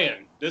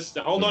 Ryan,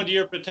 hold on to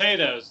your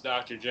potatoes,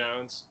 Dr.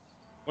 Jones.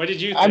 What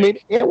did you think? I mean,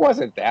 it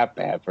wasn't that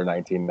bad for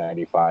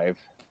 1995.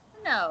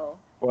 No.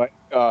 But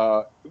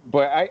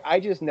I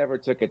just never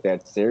took it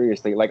that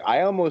seriously. Like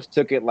I almost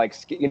took it like,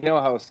 you know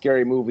how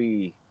Scary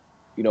Movie,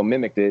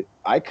 mimicked it.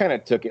 I kind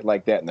of took it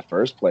like that in the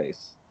first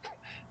place.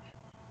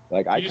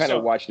 Like I kind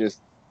of watched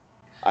this.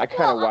 I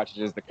kind of watched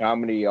it as the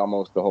comedy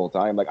almost the whole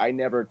time. Like I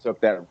never took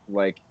that,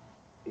 like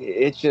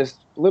it's just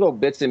little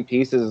bits and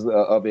pieces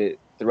of it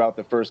throughout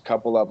the first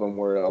couple of them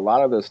where a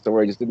lot of the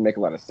story just didn't make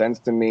a lot of sense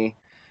to me.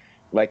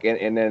 Like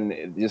and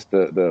then just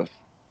the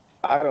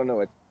I don't know,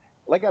 it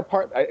like a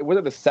part, was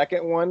it the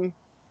second one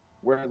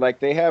where like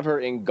they have her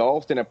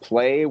engulfed in a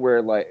play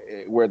where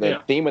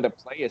the theme of the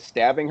play is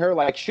stabbing her?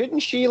 Like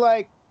shouldn't she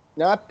like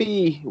not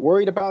be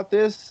worried about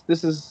this?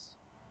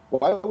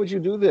 Why would you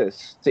do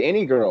this to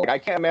any girl? Like, I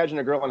can't imagine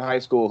a girl in high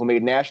school who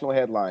made national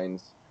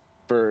headlines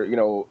for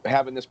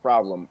having this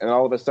problem, and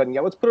all of a sudden,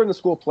 let's put her in the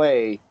school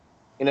play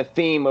in a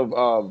theme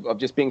of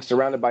just being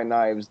surrounded by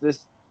knives.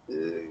 This,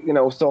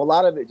 so a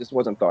lot of it just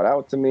wasn't thought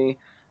out to me.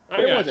 But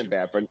it wasn't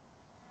bad, but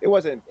it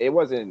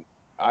wasn't.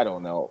 I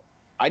don't know.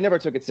 I never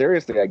took it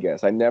seriously. I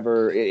guess I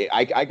never.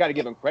 I got to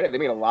give them credit. They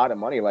made a lot of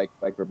money. Like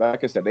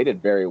Rebecca said, they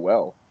did very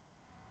well.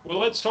 Well,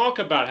 let's talk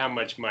about how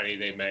much money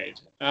they made.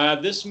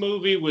 This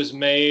movie was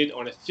made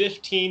on a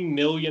 $15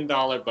 million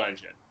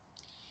budget.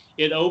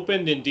 It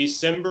opened in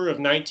December of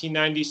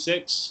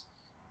 1996,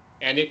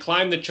 and it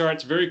climbed the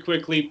charts very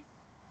quickly,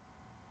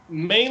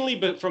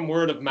 mainly from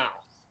word of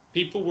mouth.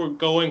 People were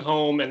going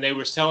home, and they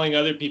were telling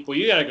other people,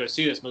 you got to go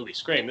see this movie,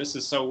 Scream. This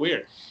is so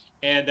weird.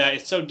 And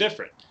it's so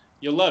different.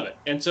 You'll love it.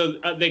 And so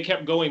they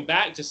kept going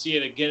back to see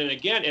it again and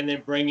again, and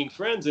then bringing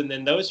friends, and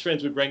then those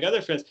friends would bring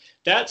other friends.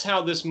 That's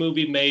how this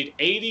movie made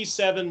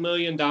 $87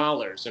 million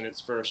in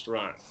its first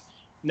run.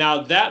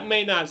 Now, that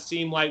may not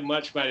seem like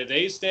much by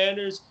today's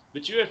standards,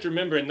 but you have to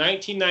remember in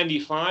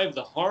 1995,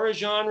 the horror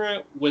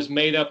genre was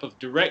made up of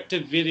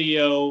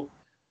direct-to-video,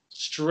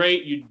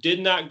 straight. You did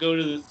not go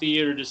to the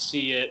theater to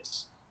see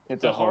it.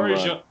 It's a horror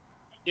genre.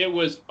 It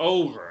was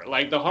over.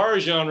 Like, the horror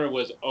genre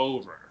was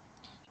over.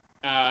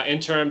 In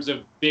terms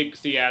of big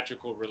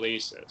theatrical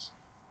releases.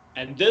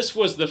 And this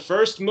was the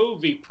first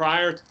movie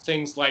prior to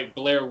things like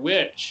Blair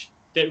Witch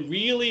that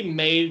really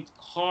made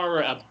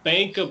horror a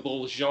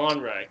bankable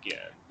genre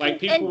again. Like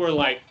people were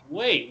like,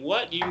 wait,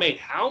 what? You made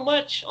how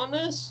much on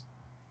this?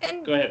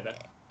 And go ahead,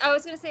 Beth. I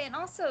was going to say, and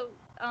also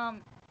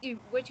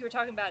what you were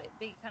talking about it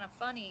being kind of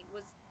funny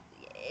was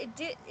it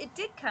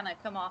did kind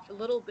of come off a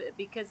little bit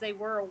because they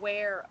were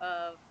aware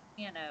of,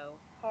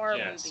 horror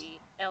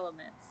movie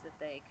elements that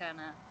they kind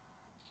of...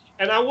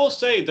 And I will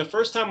say, the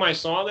first time I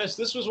saw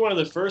this was one of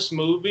the first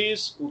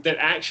movies that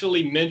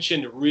actually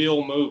mentioned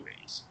real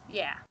movies.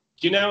 Yeah.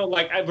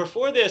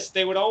 Before this,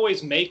 they would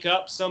always make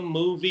up some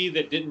movie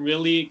that didn't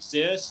really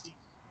exist.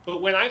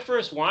 But when I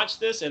first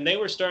watched this and they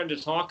were starting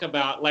to talk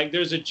about, like,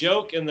 there's a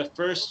joke in the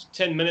first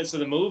 10 minutes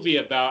of the movie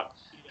about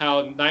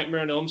how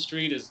Nightmare on Elm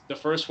Street is the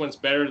first one's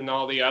better than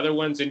all the other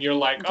ones. And you're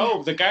like,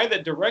 oh, the guy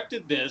that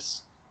directed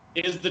this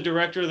is the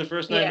director of the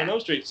first Nightmare on Elm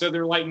Street. So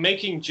they're like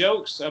making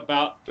jokes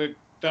about the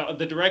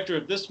director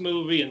of this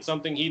movie and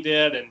something he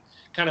did, and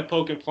kind of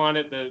poking fun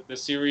at the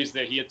series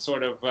that he had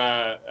sort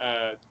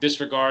of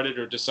disregarded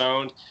or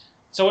disowned.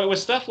 So it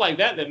was stuff like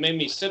that that made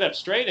me sit up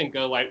straight and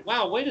go like,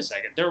 wow, wait a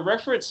second. They're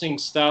referencing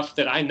stuff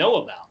that I know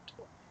about.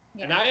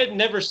 Yeah. And I had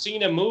never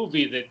seen a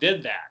movie that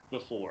did that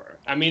before.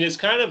 I mean, it's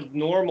kind of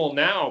normal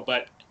now,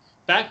 but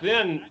back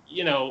then,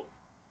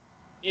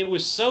 it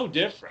was so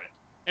different.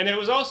 And it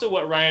was also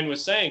what Ryan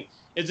was saying,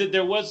 is that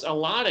there was a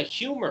lot of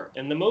humor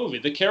in the movie.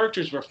 The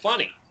characters were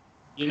funny.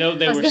 They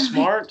were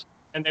smart,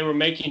 and they were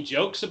making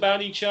jokes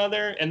about each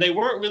other, and they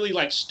weren't really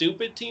like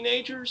stupid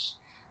teenagers.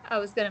 I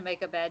was going to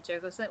make a bad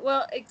joke. I was saying,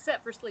 well,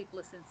 except for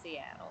Sleepless in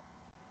Seattle.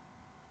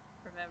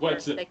 Remember,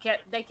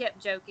 they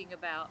kept joking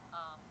about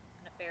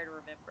An Affair to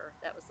Remember.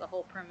 That was the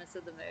whole premise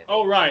of the movie.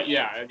 Oh, right,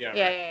 yeah.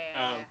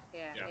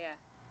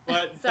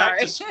 But back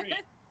to Scream.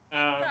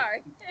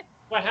 Sorry.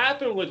 What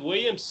happened with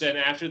Williamson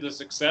after the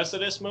success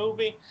of this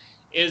movie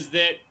is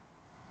that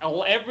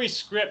every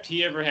script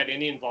he ever had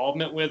any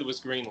involvement with was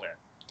greenlit.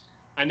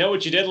 I Know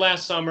What You Did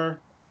Last Summer,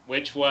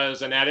 which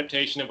was an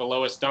adaptation of a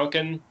Lois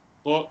Duncan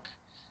book,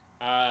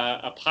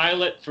 a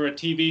pilot for a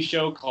TV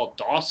show called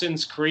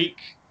Dawson's Creek,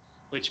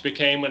 which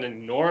became an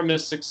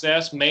enormous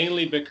success,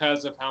 mainly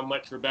because of how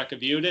much Rebecca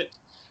viewed it.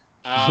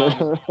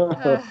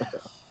 My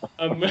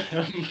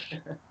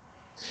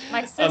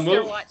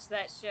sister watched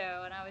that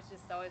show, and I was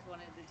just always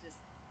wanted to just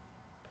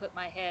put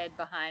my head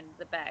behind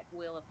the back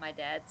wheel of my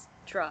dad's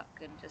truck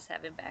and just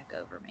have him back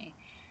over me.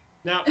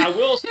 Now, I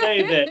will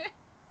say that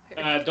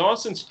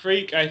Dawson's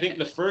Creek, I think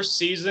the first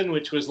season,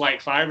 which was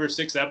like 5 or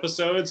 6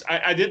 episodes,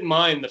 I didn't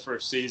mind the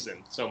first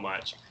season so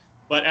much.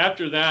 But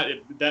after that,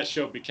 that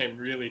show became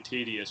really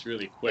tedious,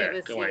 really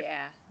quick. It was,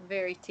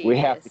 very tedious. We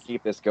have to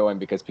keep this going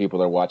because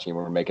people are watching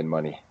and we're making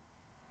money.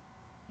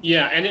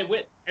 Yeah, and it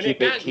went, and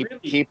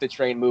keep the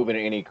train moving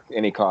at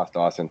any cost,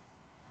 Dawson.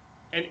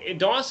 And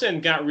Dawson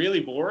got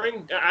really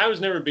boring. I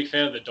was never a big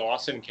fan of the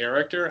Dawson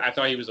character. I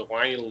thought he was a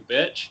whiny little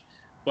bitch.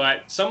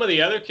 But some of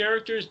the other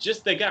characters,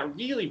 they got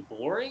really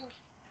boring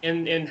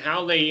in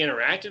how they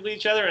interacted with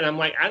each other. And I'm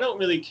like, I don't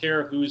really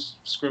care who's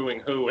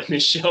screwing who in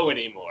this show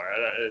anymore.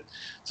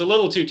 It's a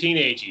little too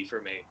teenagey for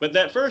me. But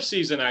that first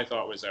season I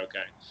thought was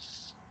okay.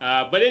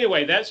 But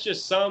anyway, that's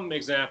just some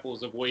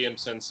examples of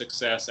Williamson's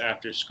success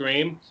after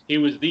Scream. He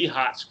was the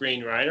hot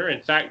screenwriter.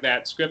 In fact,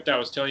 that script I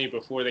was telling you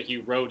before that he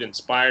wrote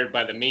inspired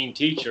by the mean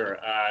teacher,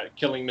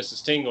 Killing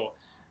Mrs. Tingle,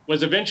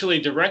 was eventually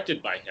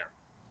directed by him.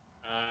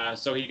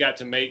 So he got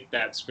to make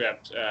that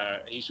script.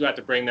 He got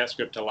to bring that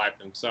script to life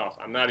himself.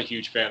 I'm not a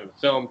huge fan of the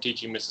film,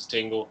 Teaching Mrs.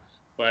 Tingle,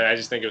 but I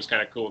just think it was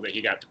kind of cool that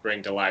he got to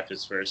bring to life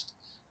his first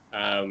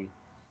ever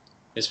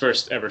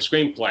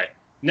screenplay.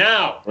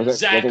 Now,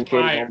 Zach Myers.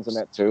 Myers. Holmes in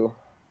that too?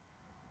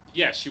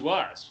 Yeah, she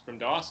was from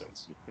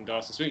Dawson's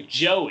Creek.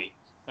 Joey,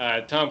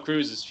 Tom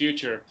Cruise's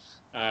future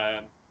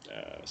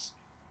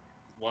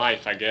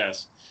wife, I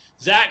guess.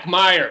 Zach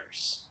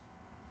Myers.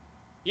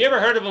 You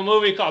ever heard of a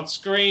movie called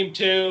Scream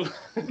 2?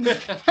 I'm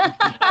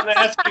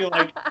asking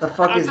the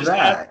fuck is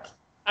that?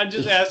 I'm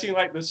just asking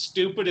like the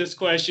stupidest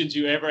questions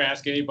you ever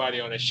ask anybody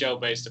on a show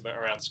based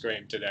around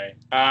Scream today.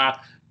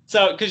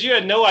 So, because you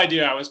had no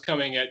idea I was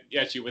coming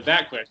at you with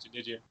that question,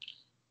 did you?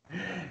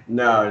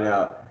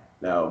 No.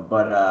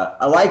 But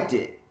I liked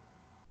it.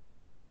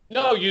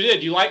 No, you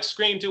did. You liked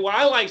Scream 2. Well,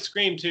 I like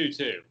Scream 2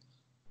 too.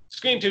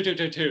 Scream 2.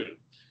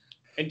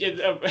 And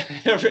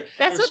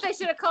that's what they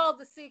should have called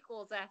the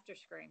sequels after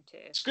Scream 2.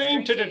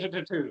 Scream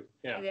 2.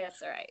 Yeah.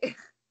 That's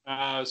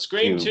right.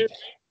 Scream 2.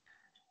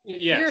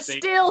 Yes. You're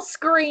still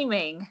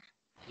screaming.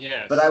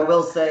 Yes. But I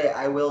will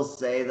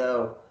say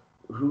though,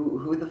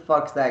 who the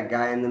fuck's that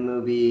guy in the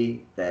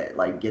movie that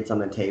like gets on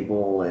the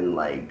table and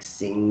like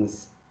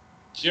sings?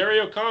 Jerry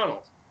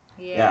O'Connell.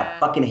 Yeah,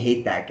 fucking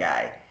hate that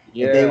guy.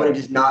 Yeah. If they would have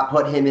just not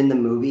put him in the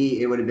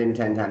movie, it would have been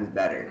 10 times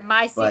better.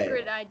 My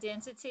Secret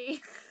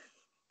Identity.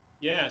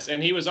 Yes,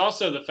 and he was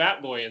also the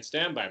fat boy in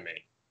Stand By Me.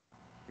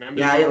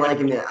 Remember? Yeah, I didn't like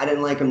him then. I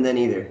didn't like him then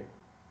either.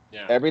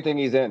 Yeah. Everything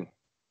he's in.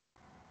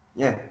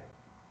 Yeah.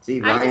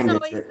 See, Ryan I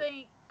just always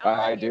think.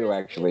 I do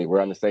actually.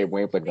 We're on the same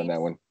wavelength on that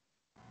one.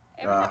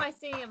 Every time I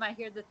see him, I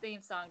hear the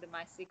theme song to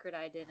My Secret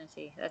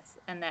Identity.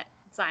 And that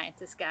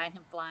scientist guy and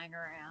him flying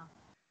around.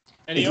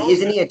 And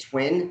isn't he a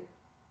twin?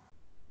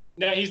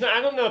 No, he's not.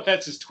 I don't know if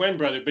that's his twin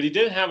brother, but he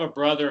did have a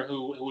brother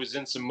who was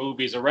in some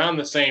movies around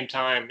the same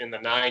time in the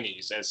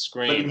 90s as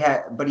Scream.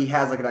 But he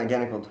has like an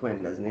identical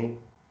twin, doesn't he?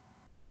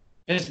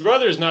 His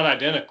brother's not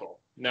identical.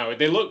 No,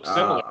 they look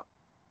similar.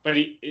 But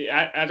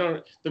I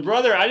don't. The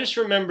brother, I just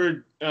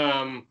remembered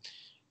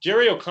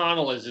Jerry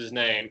O'Connell is his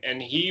name,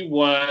 and he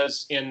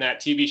was in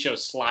that TV show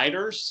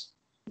Sliders.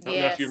 I don't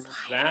know if you remember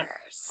that.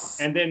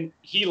 And then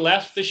he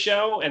left the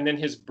show, and then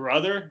his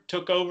brother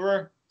took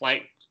over,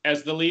 like,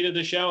 as the lead of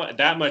the show.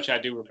 That much I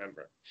do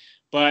remember.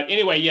 But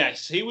anyway,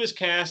 yes, he was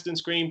cast in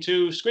Scream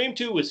 2. Scream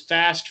 2 was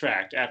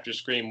fast-tracked after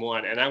Scream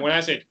 1. And when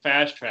I say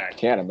fast-tracked...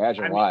 Can't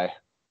imagine why.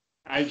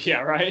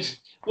 Yeah, right?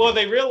 Well,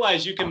 they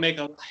realized you can make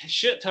a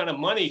shit ton of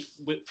money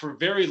for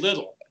very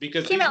little.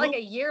 Because it came out like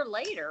a year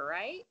later,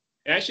 right?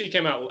 It actually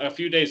came out a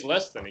few days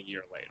less than a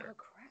year later. Oh,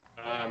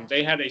 crap.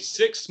 They had a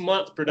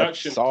 6-month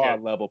production.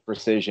 Saw-level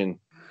precision.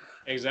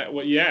 Exactly.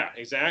 Well, yeah,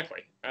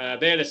 exactly.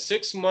 They had a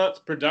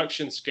 6-month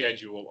production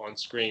schedule on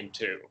Scream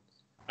 2,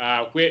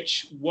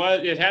 which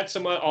it had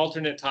some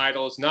alternate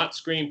titles, not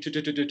Scream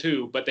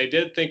 2, but they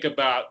did think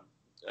about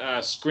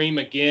Scream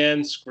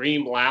Again,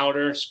 Scream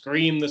Louder,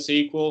 Scream the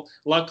sequel.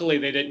 Luckily,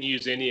 they didn't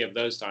use any of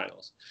those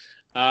titles.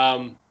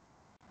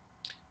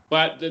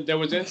 But there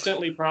was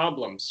instantly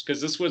problems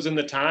because this was in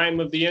the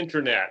time of the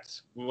internet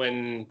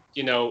when,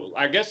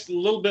 I guess a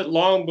little bit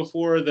long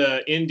before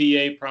the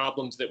NDA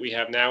problems that we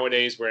have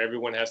nowadays where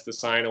everyone has to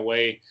sign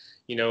away,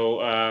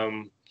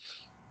 their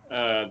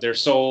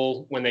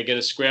soul when they get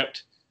a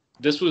script.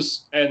 This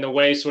was, in a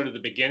way, sort of the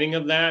beginning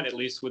of that, at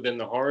least within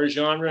the horror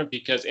genre,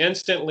 because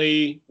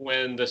instantly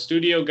when the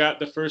studio got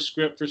the first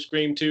script for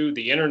Scream 2,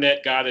 the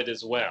internet got it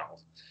as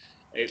well.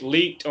 It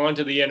leaked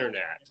onto the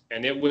internet,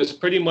 and it was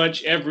pretty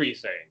much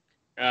everything.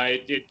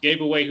 It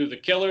gave away who the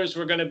killers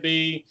were going to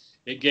be.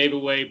 It gave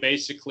away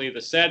basically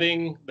the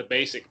setting, the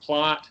basic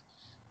plot.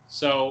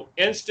 So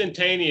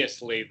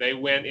instantaneously, they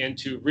went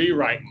into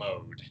rewrite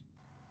mode.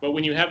 But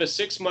when you have a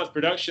 6-month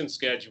production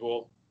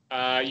schedule,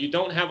 you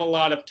don't have a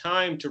lot of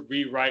time to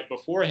rewrite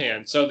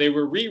beforehand. So they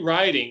were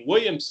rewriting.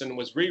 Williamson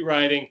was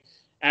rewriting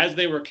as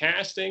they were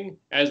casting,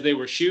 as they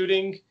were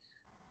shooting.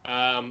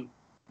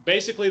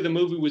 Basically, the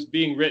movie was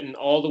being written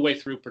all the way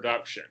through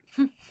production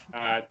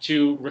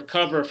to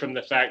recover from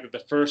the fact that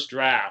the first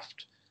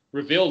draft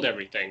revealed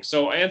everything.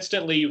 So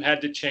instantly, you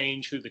had to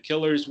change who the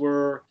killers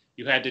were.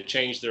 You had to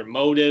change their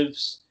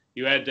motives.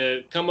 You had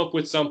to come up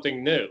with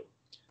something new.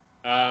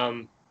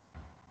 Now,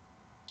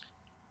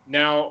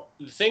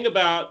 the thing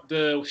about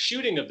the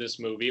shooting of this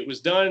movie, it was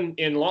done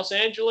in Los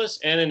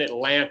Angeles and in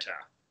Atlanta,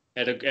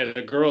 at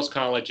a girls'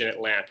 college in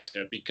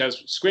Atlanta,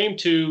 because Scream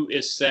 2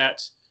 is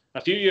set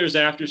a few years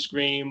after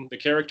Scream. The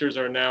characters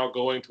are now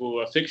going to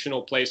a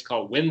fictional place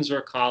called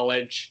Windsor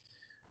College.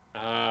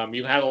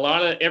 You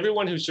had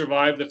everyone who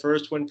survived the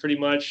first one pretty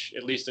much,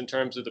 at least in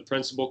terms of the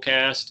principal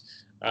cast.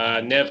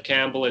 Nev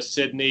Campbell as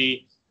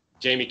Sidney,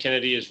 Jamie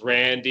Kennedy as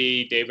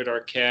Randy, David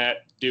Arquette,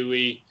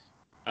 Dewey,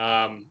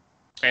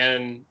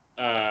 and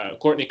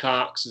Courtney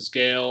Cox as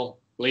Gail,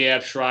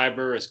 Liev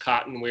Schreiber as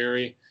Cotton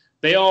Weary.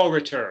 They all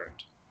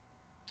returned.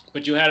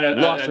 But you had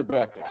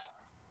Rebecca.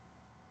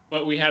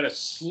 But we had a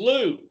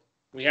slew.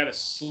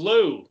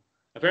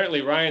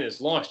 Apparently Ryan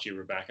has lost you,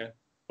 Rebecca.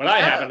 But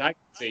I haven't. I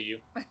can see you.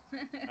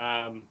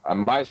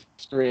 On my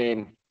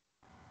screen,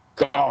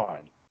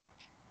 gone.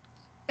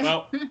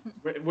 Well,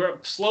 we're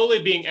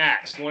slowly being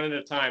axed one at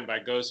a time by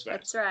Ghostface.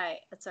 That's right.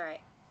 That's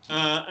right.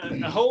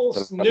 A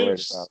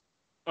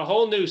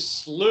whole new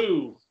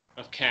slew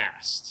of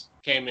cast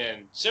came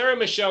in. Sarah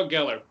Michelle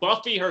Gellar,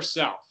 Buffy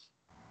herself.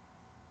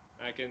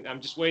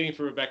 I'm just waiting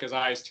for Rebecca's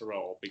eyes to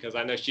roll because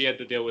I know she had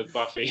to deal with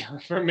Buffy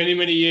for many,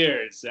 many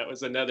years. That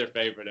was another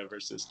favorite of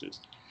her sisters.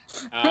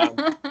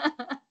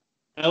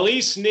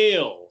 Elise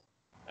Neal,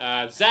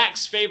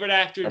 Zach's favorite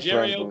actor,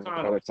 Jerry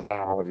O'Connell.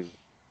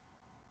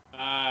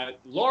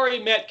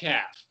 Laurie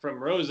Metcalf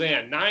from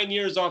Roseanne, 9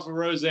 years off of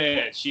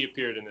Roseanne. She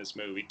appeared in this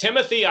movie.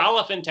 Timothy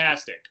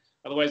Olyphantastic,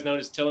 otherwise known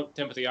as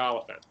Timothy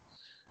Olyphant.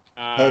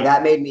 Hey,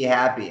 that made me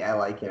happy. I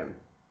like him.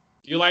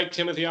 You like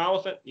Timothy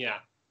Olyphant? Yeah.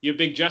 You a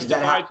big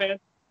Justified fan?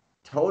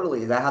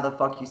 Totally. Is that how the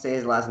fuck you say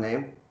his last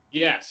name?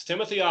 Yes,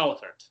 Timothy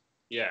Olyphant.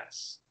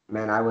 Yes.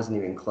 Man, I wasn't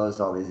even close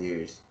all these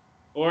years.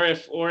 Or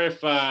if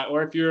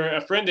you're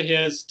a friend of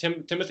his,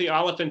 Timothy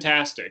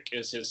Olyphantastic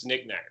is his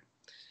nickname.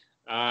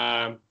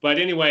 But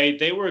anyway,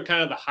 they were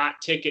kind of the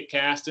hot ticket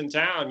cast in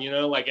town. You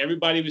know, like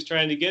everybody was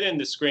trying to get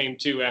into Scream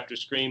 2 after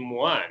Scream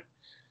 1.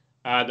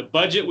 The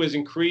budget was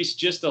increased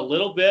just a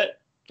little bit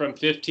from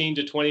 $15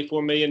 to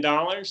 $24 million.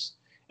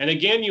 And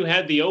again, you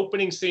had the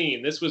opening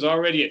scene. This was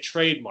already a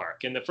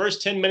trademark. In the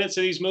first 10 minutes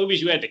of these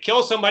movies, you had to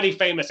kill somebody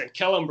famous and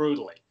kill them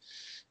brutally.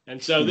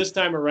 And so this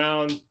time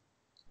around,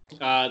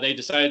 they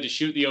decided to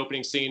shoot the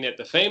opening scene at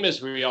the famous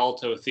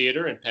Rialto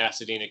Theater in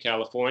Pasadena,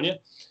 California.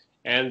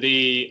 And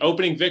the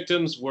opening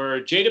victims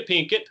were Jada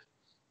Pinkett,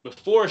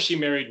 before she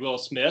married Will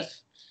Smith,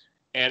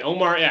 and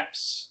Omar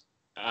Epps.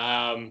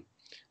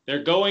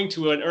 They're going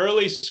to an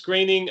early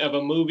screening of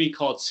a movie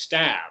called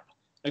Stab.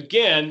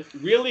 Again,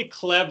 really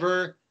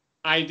clever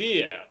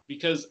idea,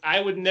 because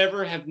I would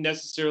never have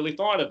necessarily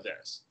thought of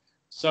this.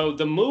 So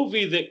the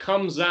movie that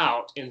comes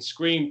out in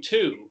Scream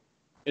 2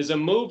 is a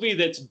movie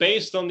that's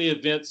based on the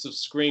events of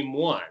Scream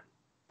 1,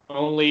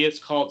 only it's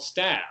called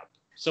Stab.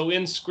 So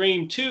in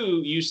Scream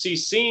 2, you see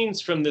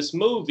scenes from this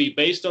movie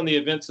based on the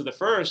events of the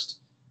first,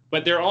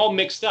 but they're all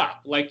mixed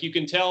up. Like, you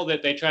can tell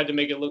that they tried to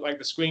make it look like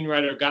the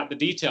screenwriter got the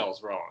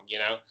details wrong, you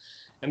know?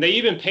 And they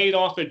even paid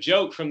off a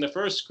joke from the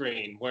first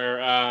Scream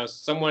where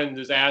someone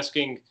is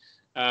asking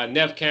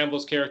Nev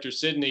Campbell's character,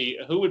 Sidney,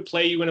 who would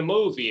play you in a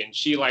movie? And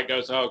she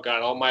goes, oh,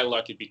 God, all my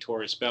luck, it'd be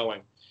Tori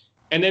Spelling.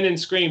 And then in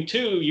Scream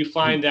 2, you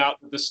find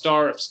out that the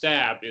star of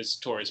Stab is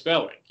Tori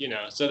Spelling, you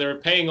know? So they're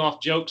paying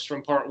off jokes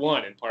from part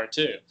 1 and part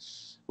 2,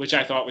 which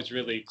I thought was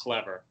really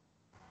clever.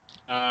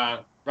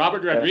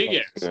 Robert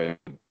Rodriguez.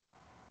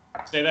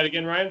 Say that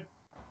again, Ryan?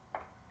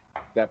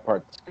 That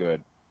part's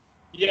good.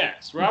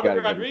 Yes,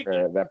 Robert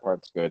Rodriguez. That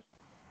part's good.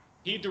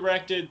 He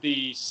directed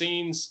the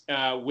scenes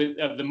of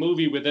the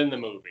movie within the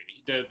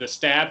movie. The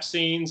stab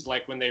scenes,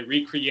 like when they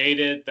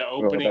recreated the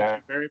opening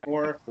of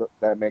Barrymore.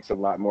 That makes a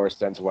lot more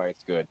sense why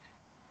it's good.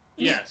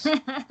 Yes.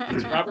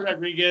 Robert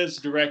Rodriguez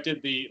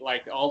directed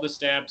all the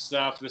stab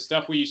stuff. The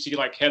stuff where you see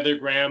like Heather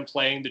Graham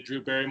playing the Drew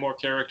Barrymore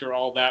character,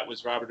 all that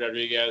was Robert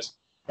Rodriguez.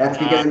 That's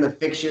because in the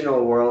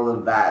fictional world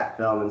of that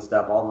film and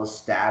stuff, all those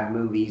stab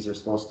movies are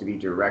supposed to be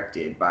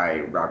directed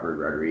by Robert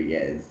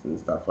Rodriguez and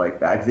stuff like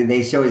that. Because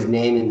they show his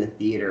name in the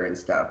theater and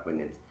stuff.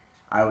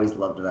 I always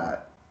loved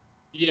that.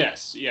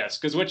 Yes.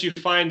 Because what you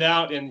find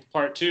out in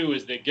part 2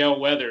 is that Gail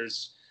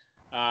Weathers,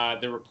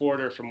 the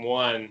reporter from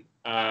 1,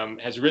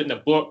 has written a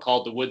book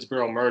called The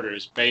Woodsboro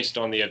Murders based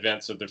on the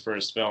events of the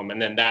first film.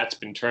 And then that's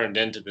been turned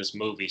into this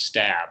movie,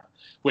 Stab,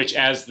 which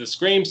as the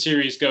Scream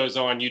series goes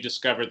on, you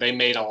discover they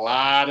made a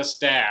lot of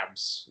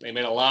stabs. They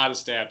made a lot of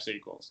stab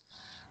sequels.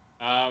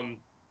 But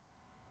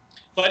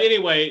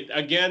anyway,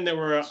 again, there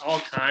were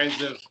all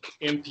kinds of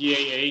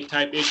MPAA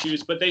type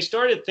issues, but they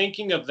started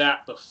thinking of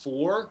that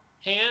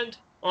beforehand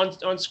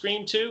on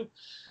Scream 2.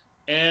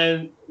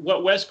 And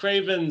what Wes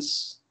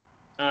Craven's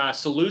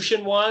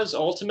solution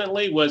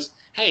ultimately was,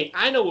 hey,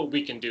 I know what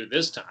we can do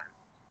this time.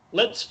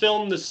 Let's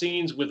film the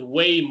scenes with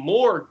way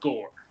more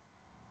gore.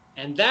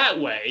 And that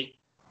way,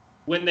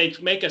 when they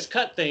make us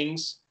cut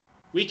things,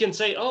 we can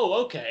say, oh,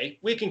 okay,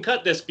 we can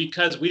cut this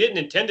because we didn't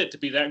intend it to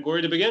be that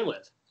gory to begin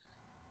with.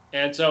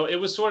 And so it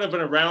was sort of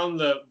an around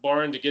the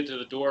barn to get to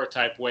the door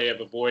type way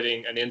of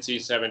avoiding an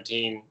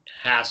NC-17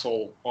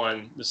 hassle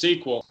on the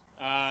sequel.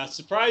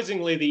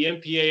 Surprisingly, the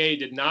MPAA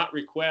did not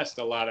request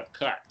a lot of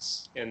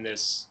cuts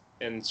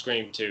in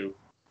Scream 2.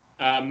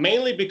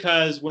 Mainly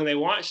because when they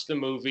watched the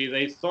movie,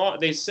 they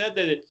said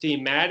that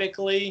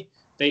thematically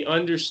they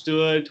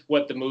understood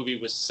what the movie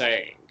was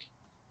saying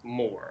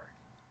more.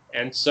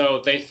 And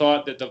so they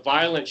thought that the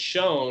violence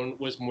shown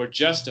was more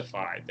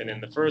justified than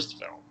in the first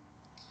film.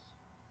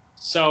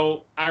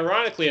 So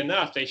ironically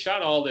enough, they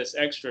shot all this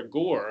extra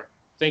gore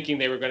thinking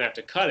they were going to have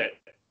to cut it.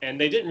 And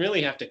they didn't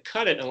really have to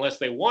cut it unless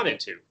they wanted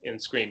to in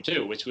Scream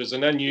 2, which was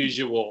an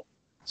unusual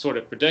sort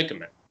of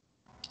predicament.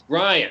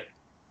 Ryan,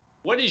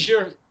 what is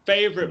your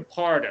favorite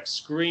part of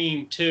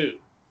Scream 2?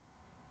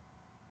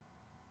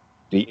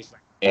 The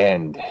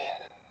end.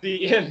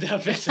 The end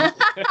of it.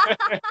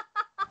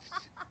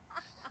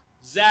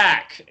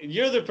 Zach,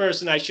 you're the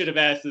person I should have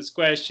asked this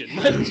question.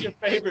 What is your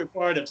favorite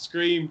part of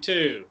Scream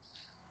 2?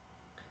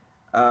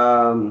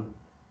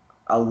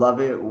 I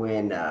love it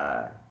when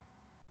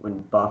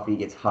Buffy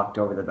gets hucked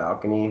over the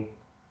balcony.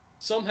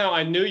 Somehow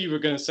I knew you were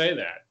going to say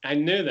that. I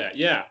knew that.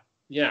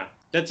 Yeah.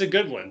 That's a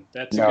good one.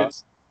 That's No. a good.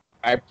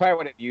 I probably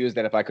would have used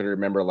that if I could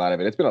remember a lot of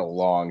it. It's been a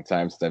long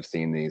time since I've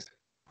seen these.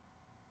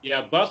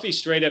 Yeah, Buffy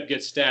straight up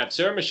gets stabbed.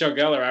 Sarah Michelle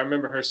Gellar, I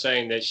remember her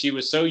saying that she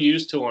was so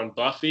used to on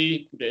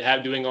Buffy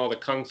doing all the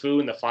kung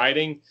fu and the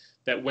fighting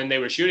that when they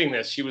were shooting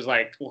this, she was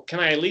like, "Well, can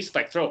I at least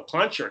like throw a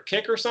punch or a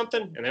kick or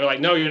something?" And they were like,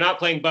 "No, you're not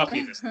playing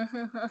Buffy this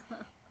time.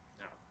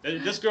 No,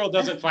 this girl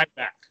doesn't fight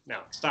back.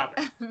 No, stop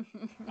it."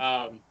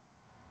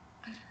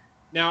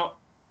 Now,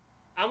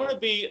 I'm going to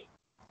be.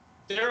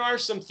 There are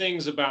some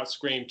things about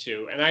Scream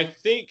 2, and I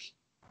think,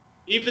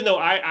 even though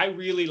I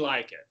really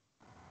like it,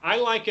 I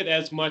like it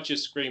as much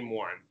as Scream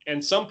 1.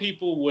 And some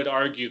people would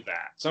argue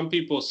that. Some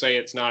people say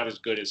it's not as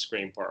good as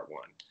Scream Part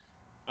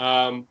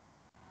 1.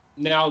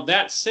 Now,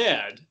 that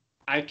said,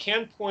 I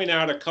can point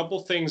out a couple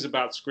things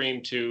about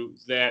Scream 2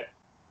 that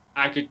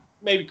I could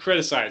maybe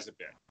criticize a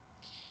bit.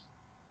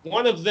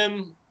 One of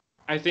them,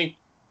 I think,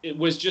 it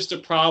was just a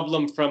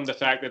problem from the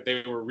fact that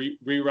they were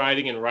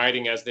rewriting and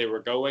writing as they were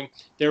going.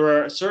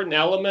 There are certain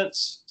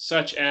elements,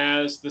 such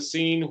as the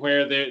scene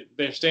where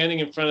they're standing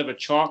in front of a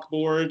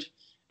chalkboard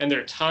and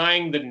they're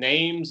tying the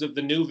names of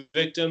the new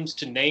victims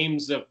to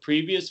names of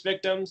previous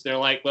victims. They're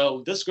like,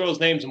 well, this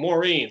girl's name's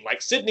Maureen.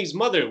 Like Sydney's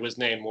mother was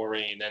named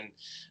Maureen. And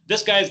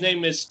this guy's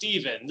name is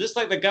Stephen. This,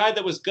 like the guy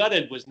that was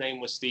gutted, his name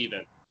was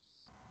Stephen.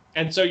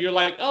 And so you're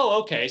like, oh,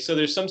 okay, so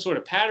there's some sort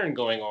of pattern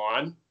going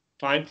on.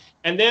 Fine.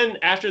 And then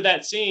after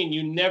that scene,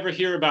 you never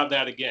hear about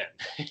that again.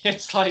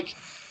 It's like,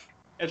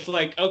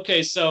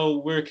 okay, so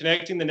we're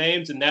connecting the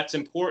names and that's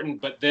important,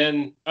 but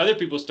then other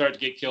people start to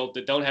get killed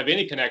that don't have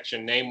any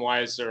connection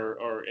name-wise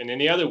or in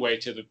any other way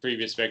to the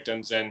previous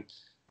victims. And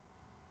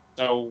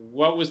so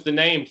what was the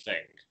name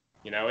thing?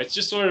 You know, it's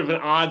just sort of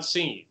an odd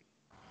scene.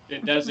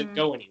 It doesn't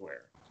go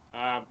anywhere.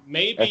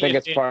 Maybe I think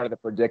it's part of the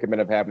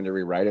predicament of having to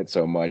rewrite it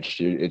so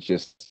much.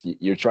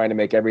 You're trying to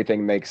make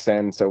everything make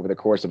sense over the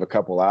course of a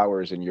couple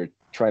hours, and you're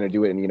trying to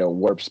do it in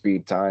warp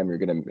speed time.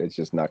 It's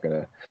just not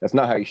gonna. That's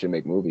not how you should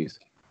make movies.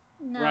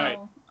 No, right.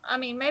 I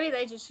mean maybe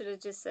they just should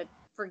have just said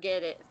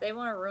forget it. If they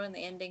want to ruin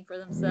the ending for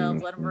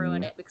themselves, let them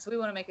ruin it because we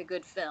want to make a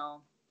good film.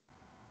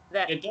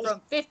 That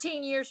from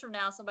 15 years from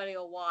now, somebody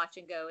will watch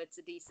and go, it's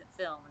a decent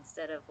film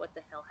instead of what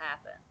the hell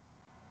happened.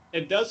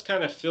 It does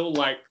kind of feel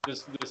like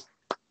this.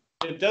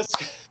 It does.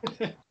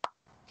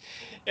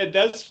 It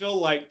does feel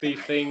like the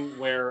thing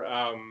where,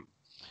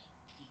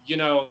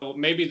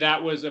 maybe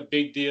that was a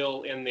big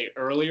deal in the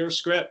earlier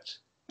script,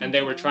 and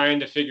they were trying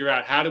to figure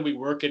out how do we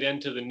work it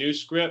into the new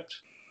script,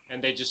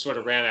 and they just sort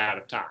of ran out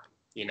of time.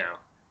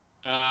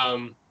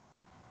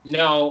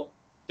 Now,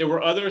 there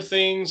were other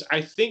things.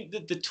 I think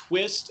that the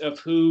twist of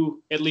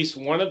who at least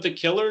one of the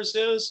killers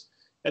is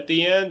at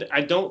the end, I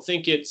don't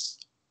think it's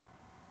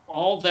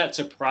all that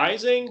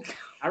surprising.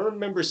 I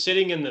remember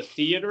sitting in the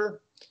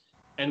theater,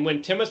 and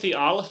when Timothy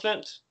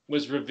Olyphant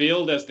was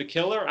revealed as the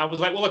killer, I was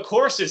like, well, of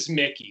course it's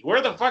Mickey.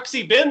 Where the fuck's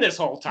he been this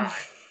whole time?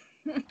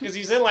 Because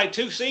he's in like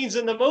 2 scenes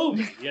in the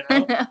movie, I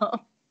know.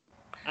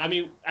 I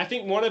mean, I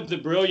think one of the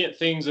brilliant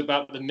things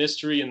about the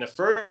mystery in the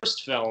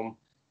first film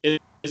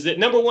is that,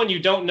 number one, you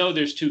don't know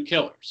there's 2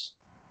 killers.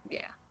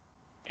 Yeah.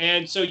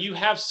 And so you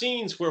have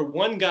scenes where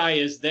one guy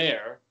is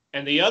there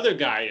and the other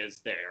guy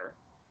is there.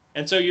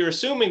 And so you're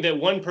assuming that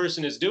one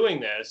person is doing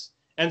this.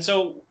 And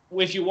so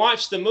if you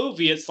watch the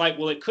movie, it's like,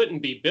 well, it couldn't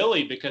be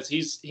Billy because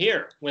he's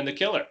here when the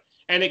killer.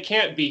 And it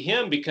can't be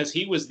him because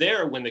he was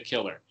there when the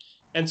killer.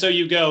 And so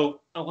you go,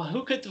 oh, well,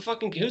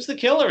 who's the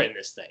killer in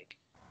this thing?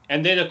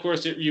 And then, of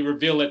course, you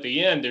reveal at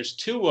the end, there's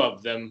 2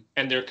 of them,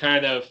 and they're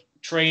kind of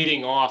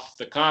trading off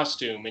the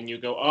costume. And you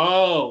go,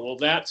 oh, well,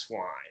 that's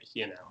why,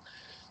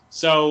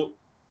 So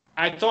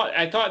I thought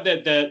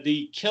that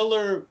the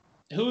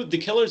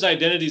killer's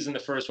identities in the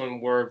first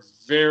one were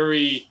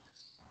very...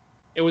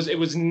 It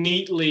was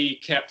neatly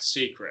kept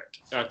secret,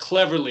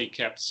 cleverly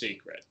kept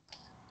secret.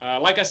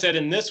 Like I said,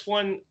 in this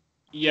one,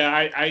 yeah,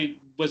 I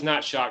was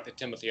not shocked that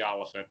Timothy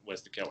Olyphant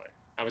was the killer.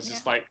 I was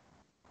just like,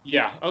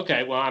 yeah,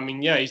 okay, well, I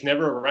mean, yeah, he's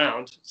never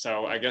around,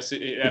 so I guess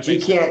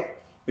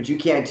But you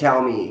can't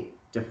tell me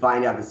to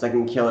find out the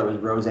second killer was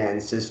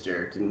Roseanne's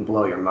sister didn't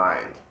blow your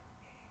mind.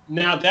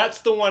 Now,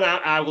 that's the one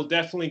I will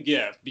definitely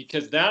give,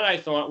 because that I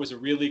thought was a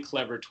really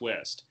clever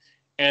twist.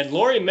 And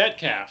Laurie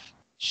Metcalf,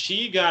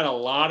 she got a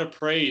lot of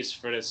praise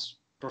for this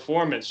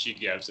performance she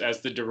gives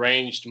as the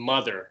deranged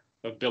mother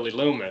of Billy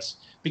Loomis,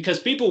 because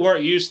people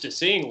weren't used to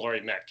seeing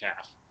Laurie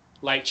Metcalf,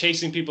 like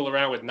chasing people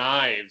around with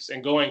knives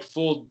and going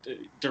full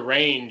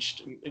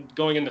deranged,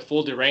 going into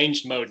full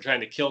deranged mode, trying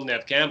to kill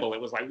Nev Campbell.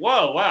 It was like,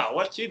 whoa, wow,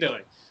 what's she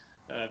doing?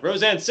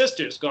 Roseanne's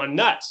sister's gone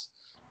nuts.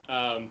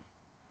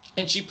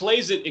 And she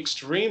plays it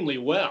extremely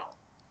well.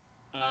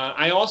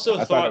 I thought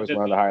it was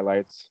one of the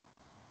highlights.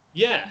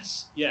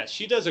 Yes,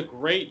 she does a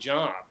great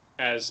job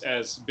as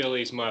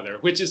Billy's mother,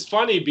 which is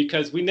funny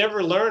because we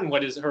never learn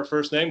what her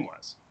first name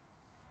was.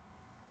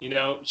 You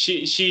know,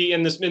 she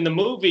in the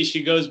movie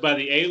she goes by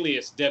the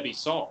alias Debbie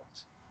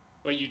Salt,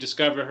 but you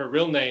discover her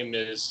real name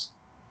is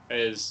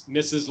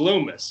Mrs.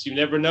 Loomis. You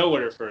never know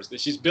what her first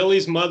is. She's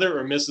Billy's mother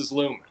or Mrs.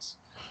 Loomis.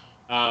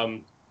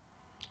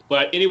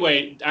 But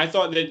anyway, I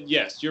thought that,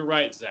 yes, you're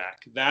right,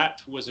 Zach.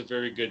 That was a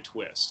very good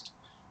twist.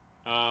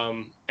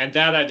 And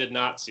that I did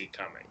not see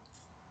coming.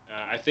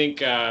 I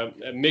think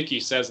Mickey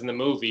says in the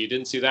movie, you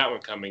didn't see that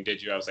one coming,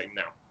 did you? I was like,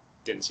 no,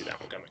 didn't see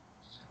that one coming.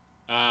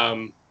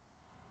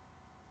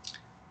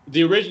 Do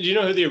you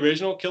know who the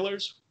original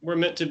killers were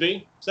meant to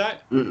be,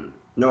 Zach?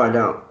 No, I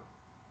don't.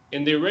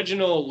 In the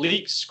original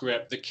leak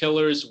script, the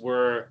killers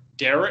were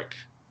Derek,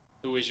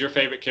 who is your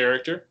favorite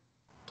character,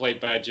 played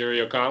by Jerry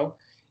O'Connell,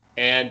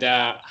 and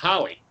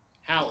Hallie,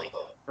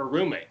 her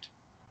roommate.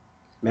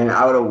 Man,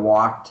 I would have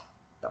walked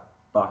the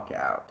fuck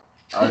out.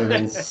 I would have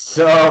been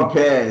so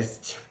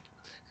pissed.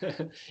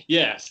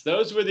 Yes,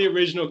 those were the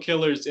original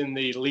killers in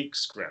the leak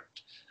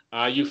script.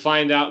 You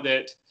find out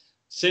that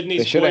Sydney's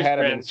They should have boyfriend...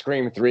 had him in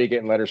Scream 3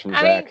 getting letters from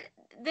I Zach.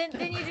 mean,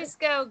 then you just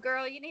go,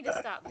 girl, you need to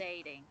stop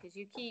dating because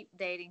you keep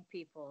dating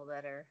people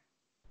that are...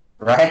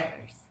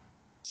 Right?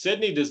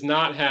 Sydney does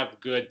not have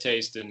good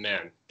taste in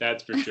men.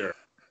 That's for sure.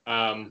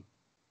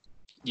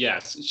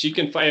 Yes,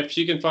 if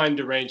she can find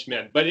deranged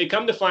men. But it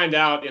come to find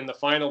out in the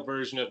final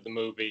version of the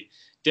movie,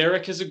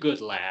 Derek is a good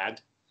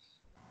lad.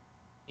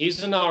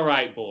 He's an all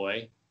right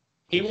boy.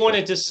 He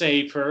wanted to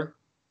save her,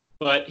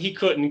 but he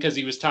couldn't because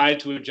he was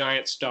tied to a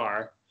giant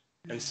star.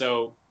 And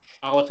so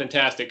Olive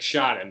Fantastic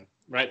shot him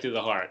right through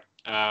the heart.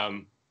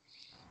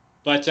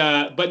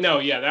 But no,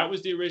 yeah, that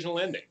was the original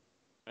ending.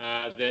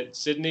 That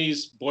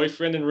Sydney's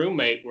boyfriend and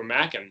roommate were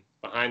macking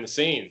behind the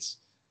scenes,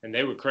 and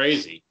they were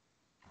crazy.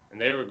 And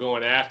they were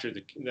going after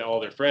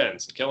all their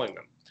friends and killing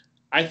them.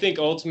 I think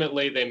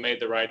ultimately they made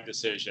the right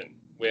decision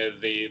with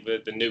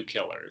the new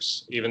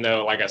killers, even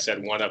though, like I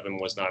said, one of them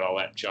was not all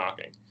that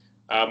shocking.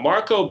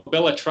 Marco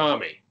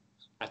Beltrami,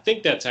 I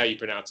think that's how you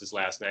pronounce his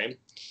last name,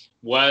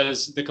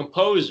 was the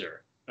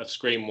composer of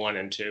Scream 1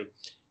 and 2.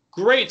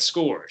 Great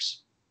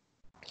scores.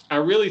 I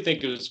really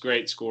think it was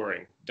great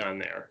scoring done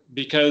there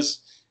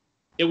because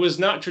it was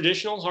not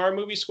traditional horror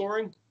movie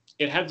scoring.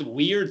 It had the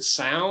weird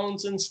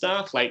sounds and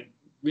stuff, like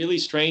really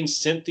strange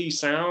synthy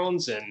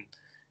sounds, and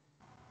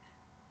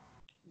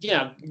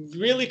yeah,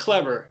 really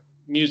clever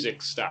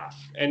music stuff.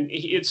 And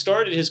it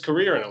started his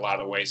career in a lot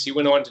of ways. He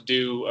went on to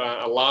do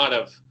a lot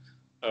of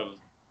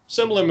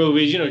similar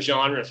movies,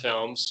 genre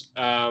films,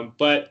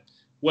 but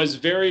was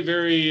very,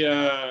 very,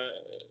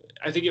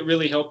 I think it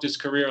really helped his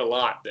career a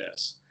lot,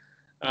 this.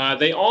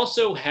 They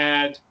also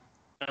had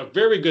a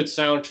very good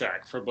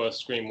soundtrack for both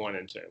Scream 1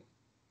 and 2.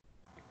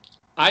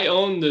 I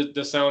own the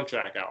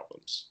soundtrack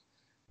albums.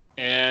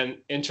 And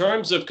in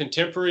terms of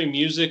contemporary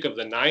music of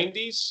the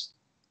 90s,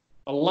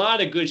 a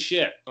lot of good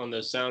shit on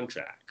those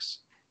soundtracks.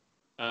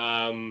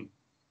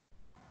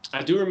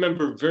 I do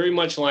remember very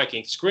much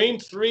liking. Scream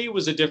 3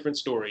 was a different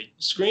story.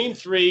 Scream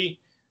 3,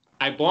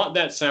 I bought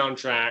that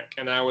soundtrack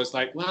and I was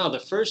like, wow, the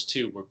first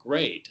two were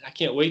great. I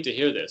can't wait to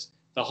hear this.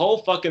 The whole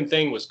fucking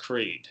thing was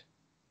Creed.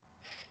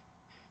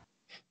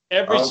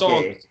 Every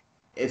song.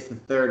 It's the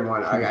third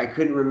one. I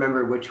couldn't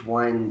remember which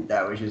one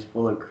that was just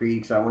full of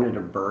Creed because I wanted to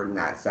burn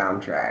that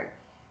soundtrack.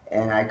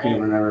 And I couldn't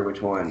remember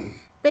which one.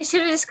 They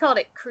should have just called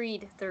it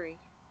Creed 3.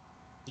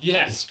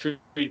 Yes,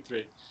 Creed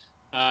 3.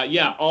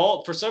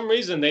 For some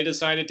reason, they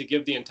decided to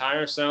give the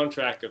entire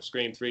soundtrack of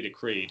Scream 3 to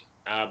Creed.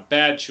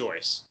 Bad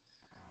choice.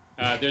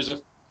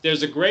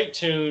 There's a great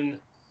tune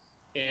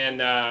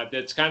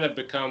that's kind of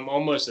become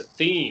almost a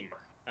theme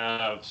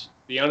of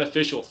the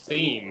unofficial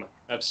theme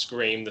of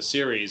Scream, the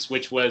series,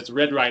 which was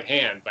Red Right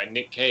Hand by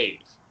Nick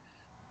Cave.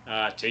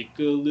 Take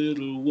a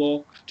little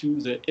walk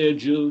to the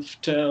edge of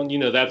town. You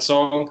know that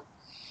song?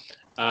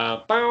 You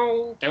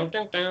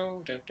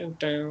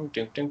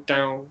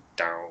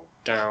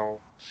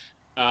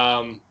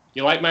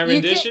like my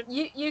rendition?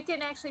 You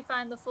can actually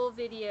find the full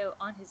video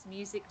on his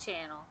music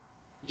channel.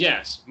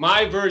 Yes,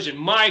 my version,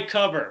 my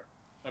cover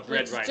of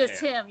Red Right Hand.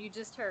 Just him. You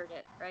just heard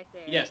it right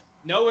there. Yes,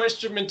 no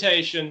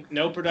instrumentation,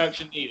 no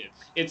production needed.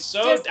 I'm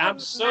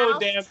so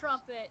damn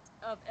trumpet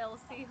of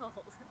L.C.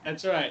 Holt.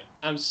 That's right.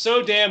 I'm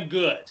so damn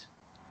good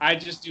I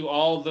just do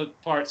all the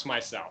parts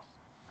myself.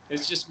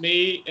 It's just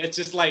me. It's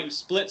just like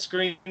split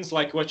screens,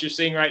 like what you're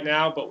seeing right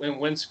now. But in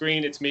one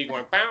screen, it's me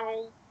going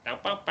bow, bow,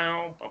 bow,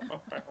 bow, bow,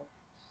 bow, bow.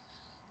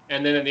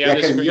 And then in the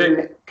other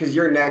screen, because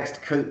your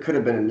next could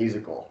have been a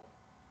musical.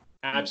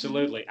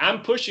 Absolutely.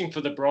 I'm pushing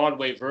for the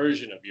Broadway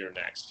version of Your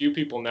Next. Few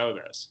people know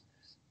this,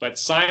 but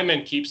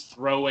Simon keeps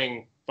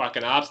throwing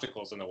fucking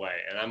obstacles in the way,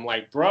 and I'm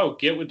like, bro,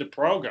 get with the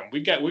program.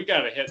 We got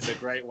to hit the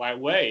Great White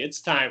Way.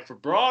 It's time for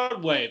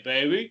Broadway,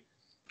 baby.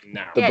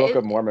 No, The Book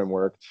of Mormon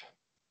worked.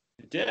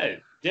 It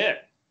did.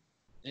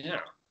 Yeah.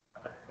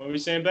 What were you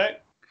saying,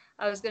 Beck?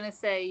 I was gonna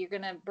say you're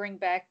gonna bring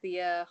back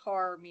the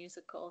horror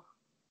musical.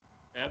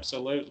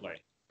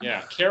 Absolutely.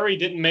 Yeah. Carrie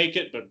didn't make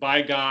it, but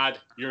by God,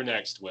 Your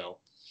Next will.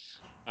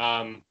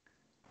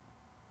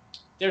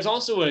 There's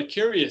also a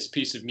curious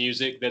piece of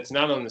music that's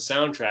not on the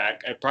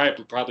soundtrack. It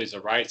probably is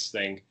a rights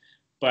thing,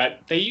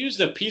 but they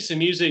used a piece of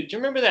music. Do you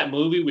remember that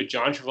movie with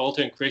John Travolta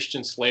and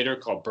Christian Slater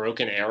called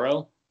Broken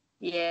Arrow?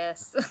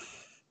 Yes.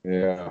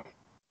 Yeah.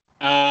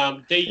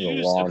 They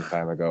used a long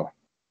time ago.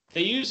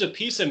 They use a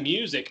piece of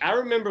music. I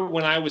remember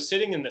when I was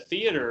sitting in the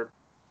theater,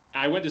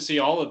 I went to see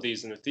all of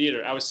these in the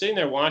theater. I was sitting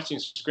there watching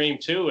Scream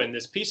 2, and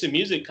this piece of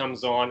music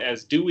comes on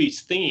as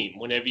Dewey's theme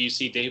whenever you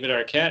see David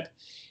Arquette.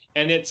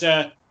 And it's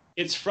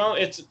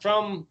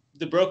from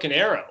the Broken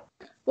Arrow.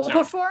 Well,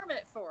 perform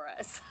it for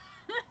us.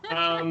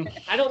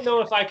 I don't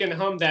know if I can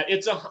hum that.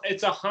 It's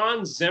a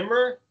Hans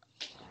Zimmer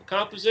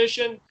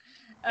composition.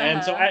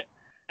 And so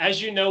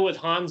as you know, with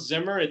Hans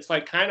Zimmer, it's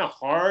like kind of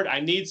hard.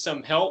 I need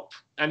some help.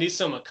 I need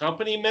some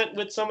accompaniment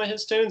with some of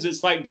his tunes.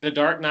 It's like the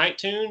Dark Knight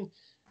tune.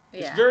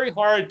 Yeah. It's very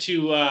hard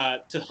to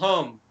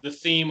hum the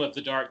theme of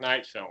the Dark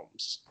Knight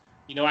films.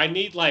 You know, I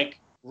need like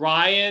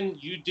Ryan,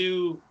 you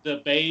do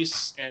the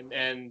bass,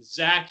 and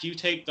Zach, you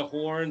take the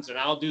horns, and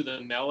I'll do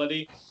the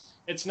melody.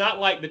 It's not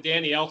like the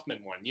Danny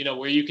Elfman one, you know,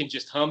 where you can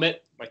just hum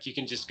it, like you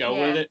can just go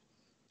with it.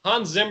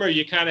 Hans Zimmer,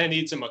 you kind of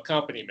need some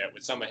accompaniment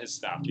with some of his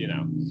stuff, you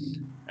know.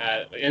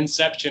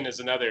 Inception is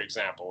another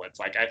example. It's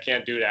like I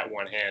can't do that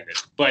one-handed.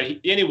 But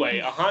anyway,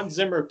 a Hans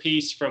Zimmer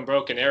piece from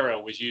Broken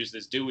Arrow was used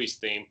as Dewey's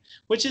theme,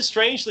 which is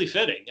strangely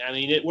fitting. I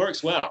mean, it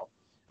works well.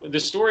 The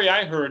story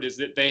I heard is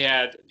that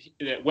that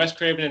Wes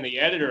Craven and the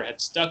editor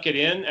had stuck it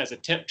in as a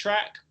temp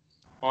track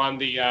on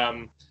the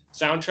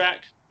soundtrack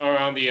or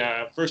on the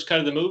first cut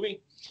of the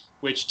movie,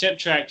 which temp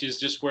track is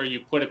just where you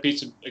put a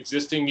piece of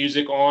existing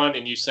music on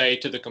and you say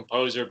to the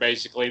composer,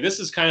 basically, this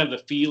is kind of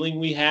the feeling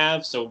we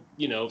have. So,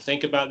 you know,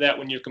 think about that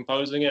when you're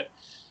composing it.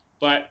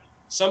 But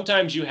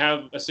sometimes you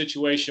have a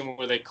situation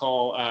where they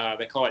call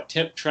it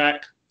temp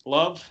track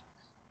love,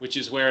 which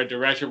is where a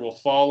director will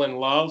fall in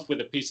love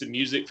with a piece of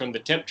music from the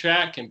temp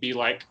track and be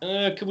like,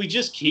 could we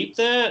just keep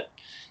that?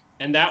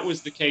 And that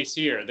was the case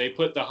here. They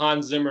put the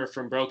Hans Zimmer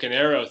from Broken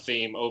Arrow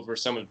theme over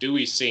some of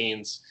Dewey's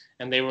scenes,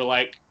 and they were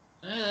like,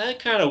 that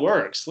kind of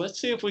works.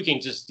 Let's see if we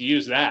can just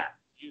use that,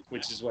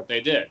 which is what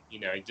they did. You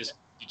know, you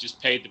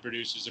just paid the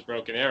producers of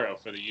Broken Arrow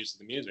for the use of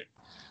the music.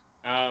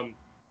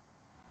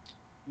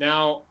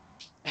 Now,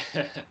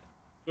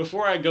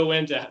 before I go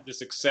into the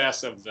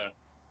success of the...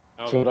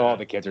 That's what all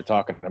the kids are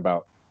talking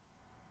about.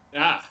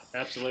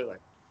 Absolutely.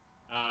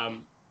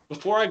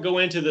 Before I go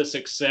into the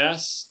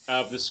success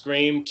of the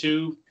Scream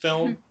 2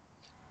 film,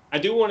 I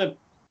do want to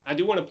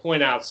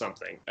point out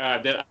something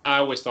that I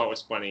always thought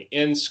was funny.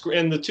 In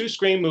the two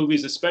Scream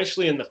movies,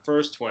 especially in the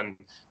first one,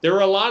 there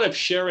were a lot of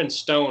Sharon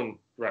Stone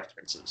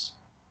references,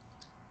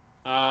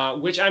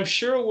 which I'm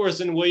sure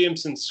was in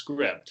Williamson's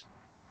script.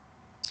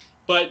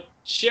 But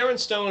Sharon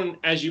Stone,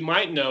 as you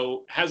might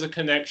know, has a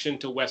connection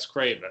to Wes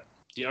Craven.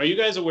 Are you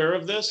guys aware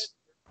of this?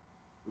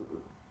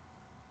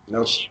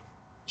 No.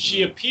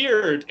 She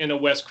appeared in a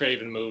Wes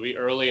Craven movie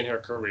early in her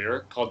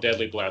career called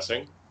Deadly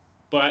Blessing,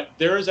 but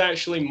there is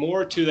actually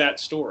more to that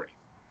story.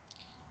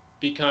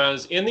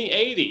 Because in the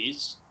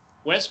 80s,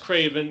 Wes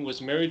Craven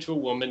was married to a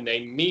woman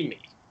named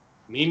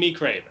Mimi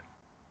Craven,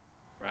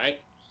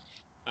 right?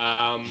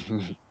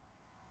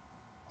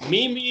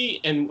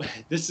 Mimi, and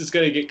this is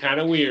going to get kind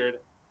of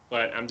weird,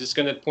 but I'm just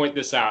going to point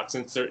this out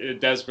since it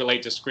does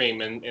relate to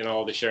Scream and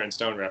all the Sharon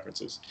Stone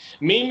references.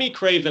 Mimi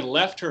Craven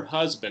left her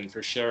husband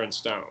for Sharon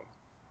Stone.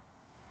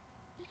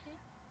 Okay.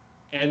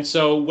 And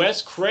so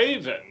Wes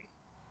Craven...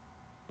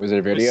 Was there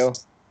a video?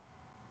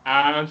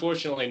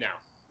 Unfortunately, no.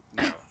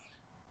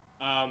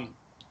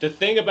 The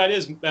thing about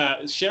it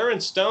is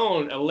Sharon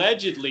Stone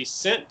allegedly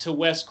sent to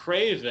Wes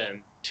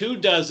Craven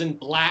 24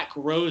 black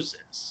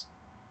roses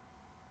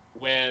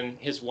when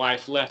his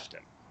wife left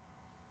him.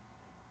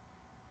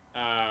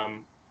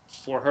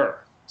 For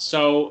her.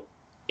 So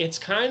it's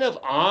kind of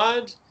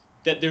odd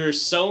that there are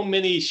so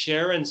many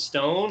Sharon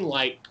Stone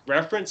like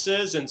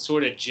references and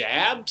sort of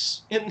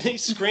jabs in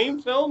these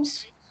Scream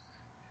films.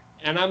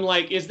 And I'm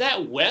like, is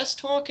that Wes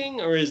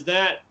talking or is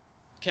that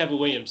Kevin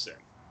Williamson?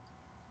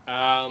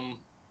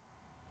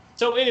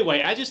 So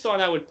anyway, I just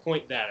thought I would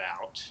point that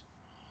out.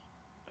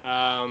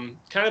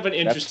 Kind of an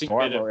interesting That's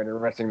far bit more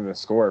interesting than the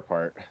score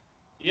part.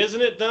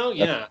 Isn't it though?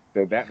 Yeah.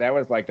 That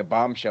was like the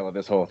bombshell of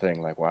this whole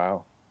thing. Like,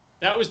 wow.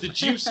 That was the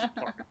juicy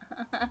part.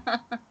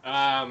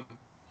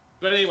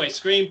 But anyway,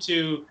 Scream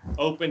 2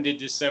 opened in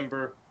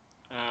December,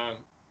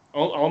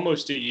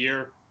 almost a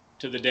year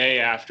to the day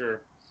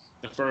after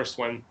the first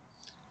one.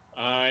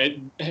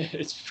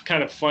 It's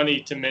kind of funny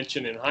to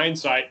mention in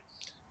hindsight,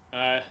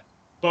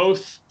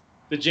 both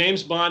the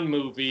James Bond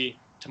movie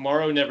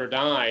Tomorrow Never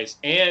Dies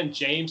and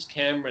James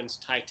Cameron's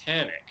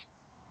Titanic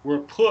were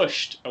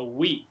pushed a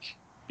week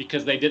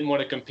because they didn't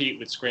want to compete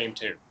with Scream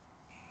 2.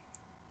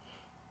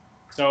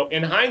 So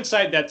in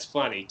hindsight, that's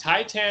funny.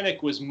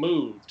 Titanic was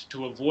moved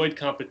to avoid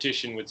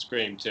competition with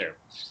Scream 2.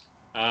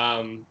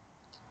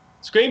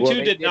 Scream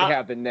 2 did not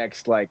have the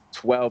next like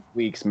 12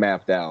 weeks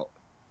mapped out.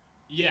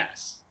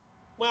 Yes.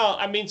 Well,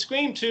 I mean,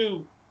 Scream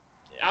 2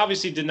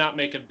 obviously did not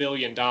make $1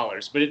 billion,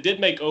 but it did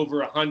make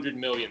over $100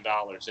 million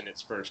in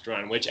its first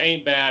run, which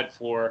ain't bad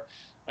for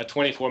a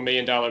 $24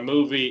 million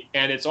movie.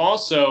 And it's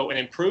also an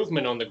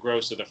improvement on the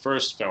gross of the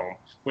first film,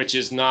 which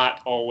is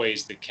not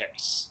always the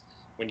case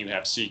when you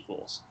have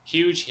sequels.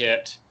 Huge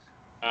hit,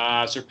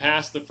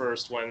 surpassed the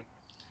first one.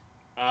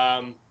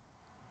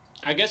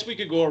 I guess we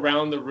could go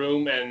around the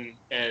room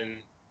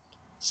and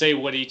say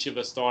what each of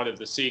us thought of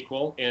the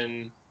sequel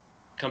in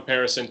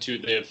comparison to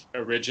the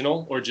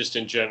original or just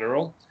in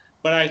general.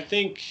 But I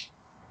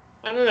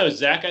don't know,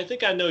 Zach, I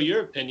think I know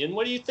your opinion.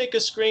 What do you think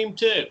of Scream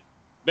 2?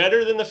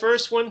 Better than the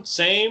first one?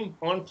 Same?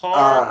 On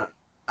par?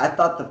 I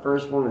thought the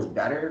first one was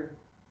better,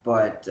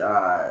 but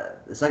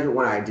the second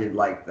one I did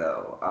like,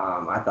 though.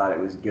 I thought it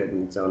was good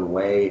in its own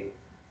way.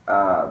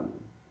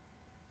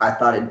 I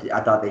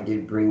thought they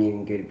did bring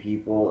in good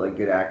people, like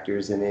good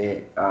actors in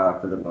it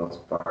for the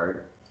most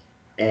part.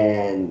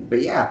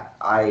 But yeah,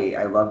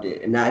 I loved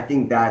it, and I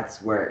think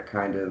that's where it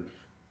kind of,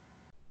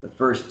 the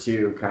first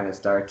two kind of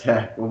start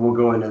to. Well, we'll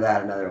go into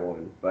that another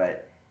one,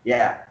 but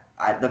yeah,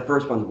 the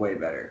first one's way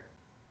better.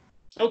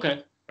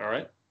 Okay, all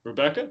right,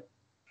 Rebecca.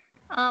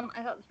 I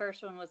thought the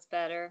first one was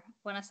better.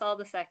 When I saw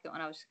the second one,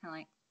 I was just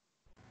kind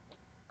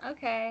of like,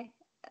 okay.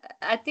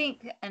 I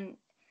think, and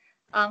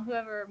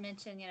whoever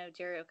mentioned,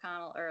 Jerry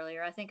O'Connell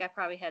earlier, I think I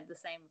probably had the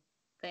same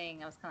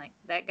thing. I was kind of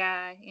like, that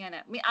guy,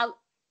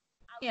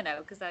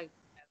 because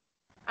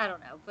I don't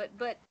know,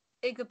 but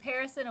in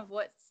comparison of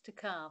what's to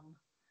come,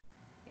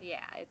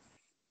 yeah,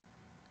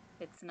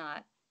 it's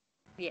not.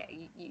 Yeah,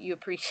 you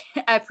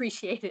appreciate. I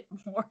appreciate it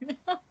more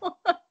now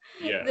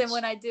than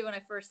when I did when I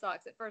first saw it.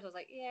 'Cause at first I was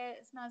like, yeah,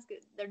 it's not as good.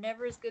 They're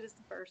never as good as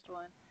the first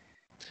one.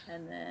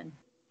 And then.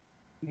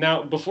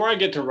 Now, before I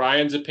get to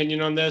Ryan's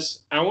opinion on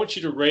this, I want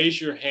you to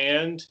raise your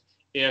hand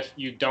if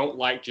you don't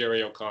like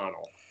Jerry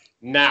O'Connell.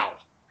 Now.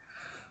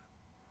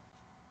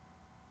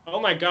 Oh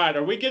my God,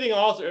 are we getting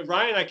all?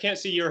 Ryan, I can't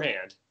see your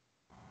hand.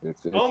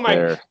 It's oh my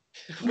there.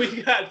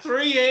 We got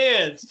 3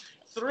 hands,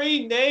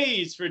 3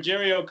 nays for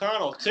Jerry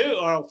O'Connell, 2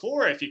 or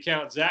 4 if you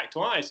count Zach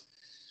twice.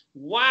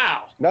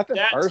 Wow. Nothing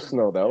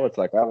personal though. It's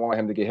like I don't want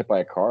him to get hit by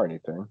a car or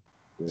anything.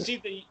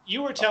 See,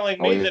 you were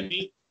telling me that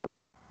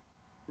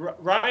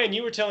Ryan,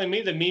 you were telling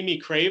me the Mimi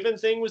Craven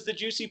thing was the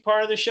juicy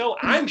part of the show.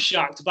 I'm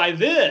shocked by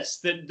this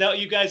that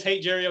you guys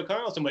hate Jerry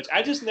O'Connell so much.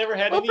 I just never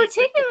had any.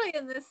 Particularly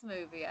in this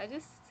movie, I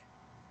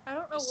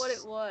don't know what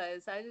it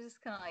was. I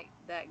just kind of like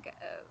that guy.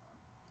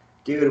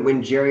 Dude,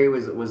 when Jerry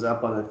was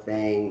up on the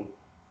thing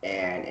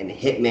and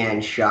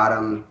Hitman shot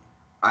him,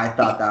 I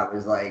thought that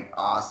was like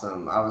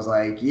awesome. I was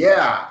like,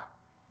 yeah,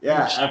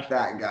 F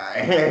that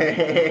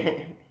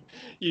guy.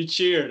 You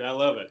cheered. I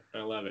love it.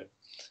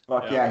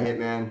 Fuck yeah,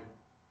 Hitman.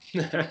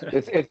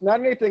 It's not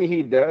anything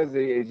he does.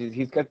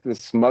 He's got this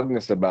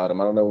smugness about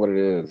him. I don't know what it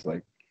is.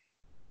 Like,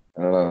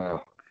 I don't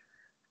know.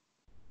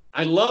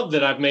 I love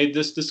that I've made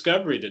this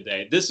discovery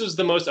today. This is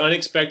the most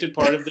unexpected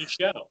part of the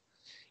show.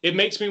 It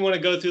makes me want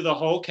to go through the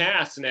whole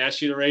cast and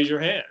ask you to raise your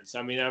hands.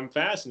 I mean, I'm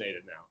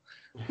fascinated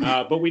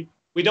now. But we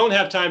don't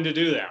have time to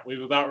do that.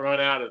 We've about run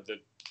out of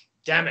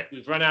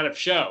we've run out of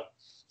show.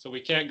 So we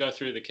can't go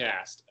through the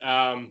cast.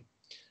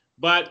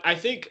 But I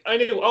think I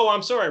knew. Oh,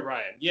 I'm sorry,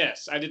 Ryan.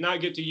 Yes, I did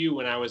not get to you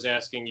when I was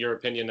asking your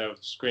opinion of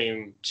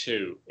Scream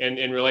 2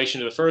 in relation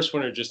to the first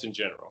one or just in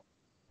general.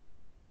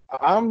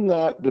 I'm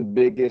not the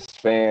biggest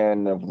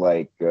fan of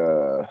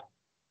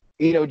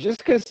just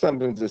because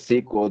something's a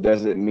sequel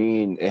doesn't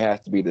mean it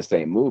has to be the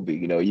same movie.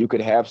 You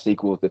could have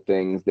sequels to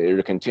things that are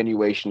a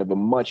continuation of a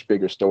much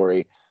bigger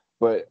story,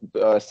 but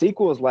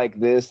sequels like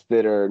this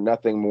that are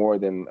nothing more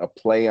than a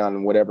play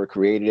on whatever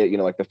created it,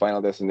 like the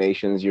Final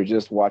Destinations, you're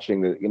just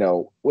watching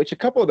which a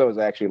couple of those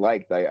I actually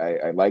liked.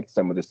 I liked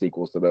some of the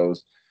sequels to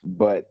those,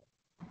 but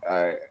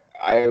I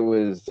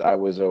was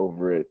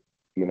over it,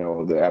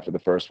 after the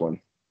first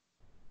one.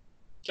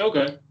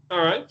 Okay.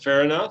 All right.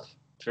 Fair enough.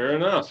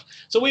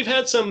 So we've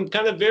had some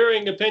kind of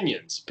varying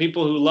opinions.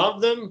 People who love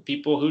them,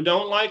 people who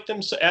don't like them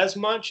as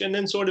much, and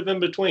then sort of in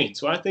between.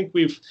 So I think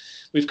we've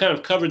kind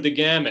of covered the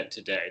gamut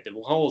today, the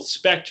whole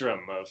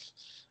spectrum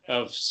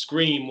of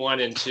Scream 1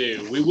 and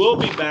 2. We will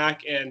be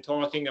back and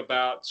talking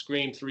about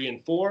Scream 3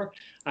 and 4.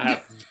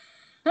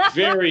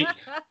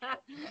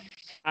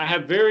 I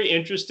have very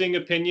interesting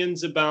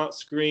opinions about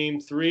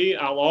Scream 3.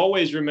 I'll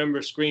always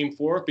remember Scream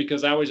 4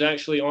 because I was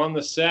actually on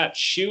the set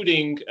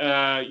shooting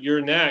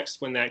You're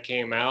Next when that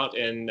came out,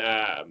 and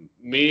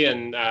me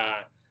and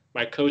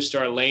my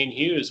co-star Lane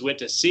Hughes went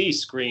to see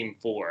Scream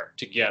 4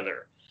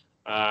 together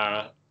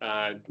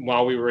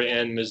while we were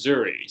in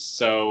Missouri,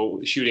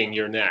 so shooting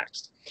You're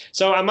Next.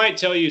 So I might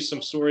tell you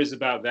some stories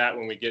about that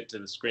when we get to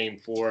the Scream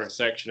 4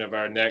 section of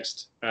our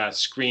next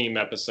Scream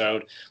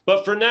episode.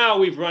 But for now,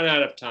 we've run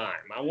out of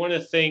time. I want to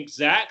thank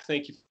Zach.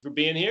 Thank you for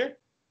being here.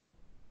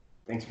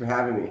 Thanks for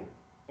having me.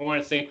 I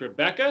want to thank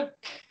Rebecca.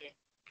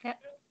 Yep.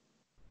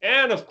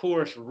 And, of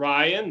course,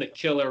 Ryan, the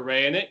killer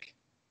Rayonec.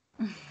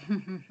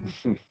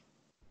 And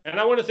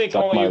I want to thank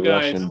all you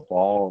guys. Russian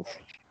balls.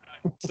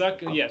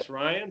 Yes,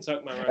 Ryan,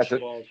 suck my Russian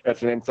balls.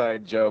 That's an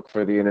inside joke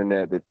for the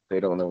internet that they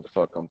don't know what the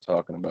fuck I'm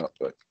talking about.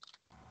 But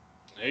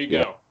there you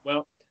go.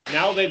 Well,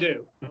 now they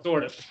do,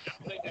 sort of.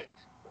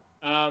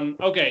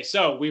 Okay,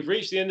 so we've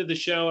reached the end of the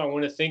show. I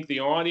want to thank the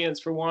audience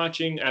for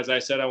watching. As I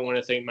said, I want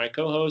to thank my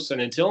co-hosts.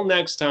 And until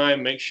next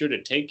time, make sure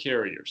to take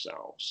care of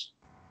yourselves.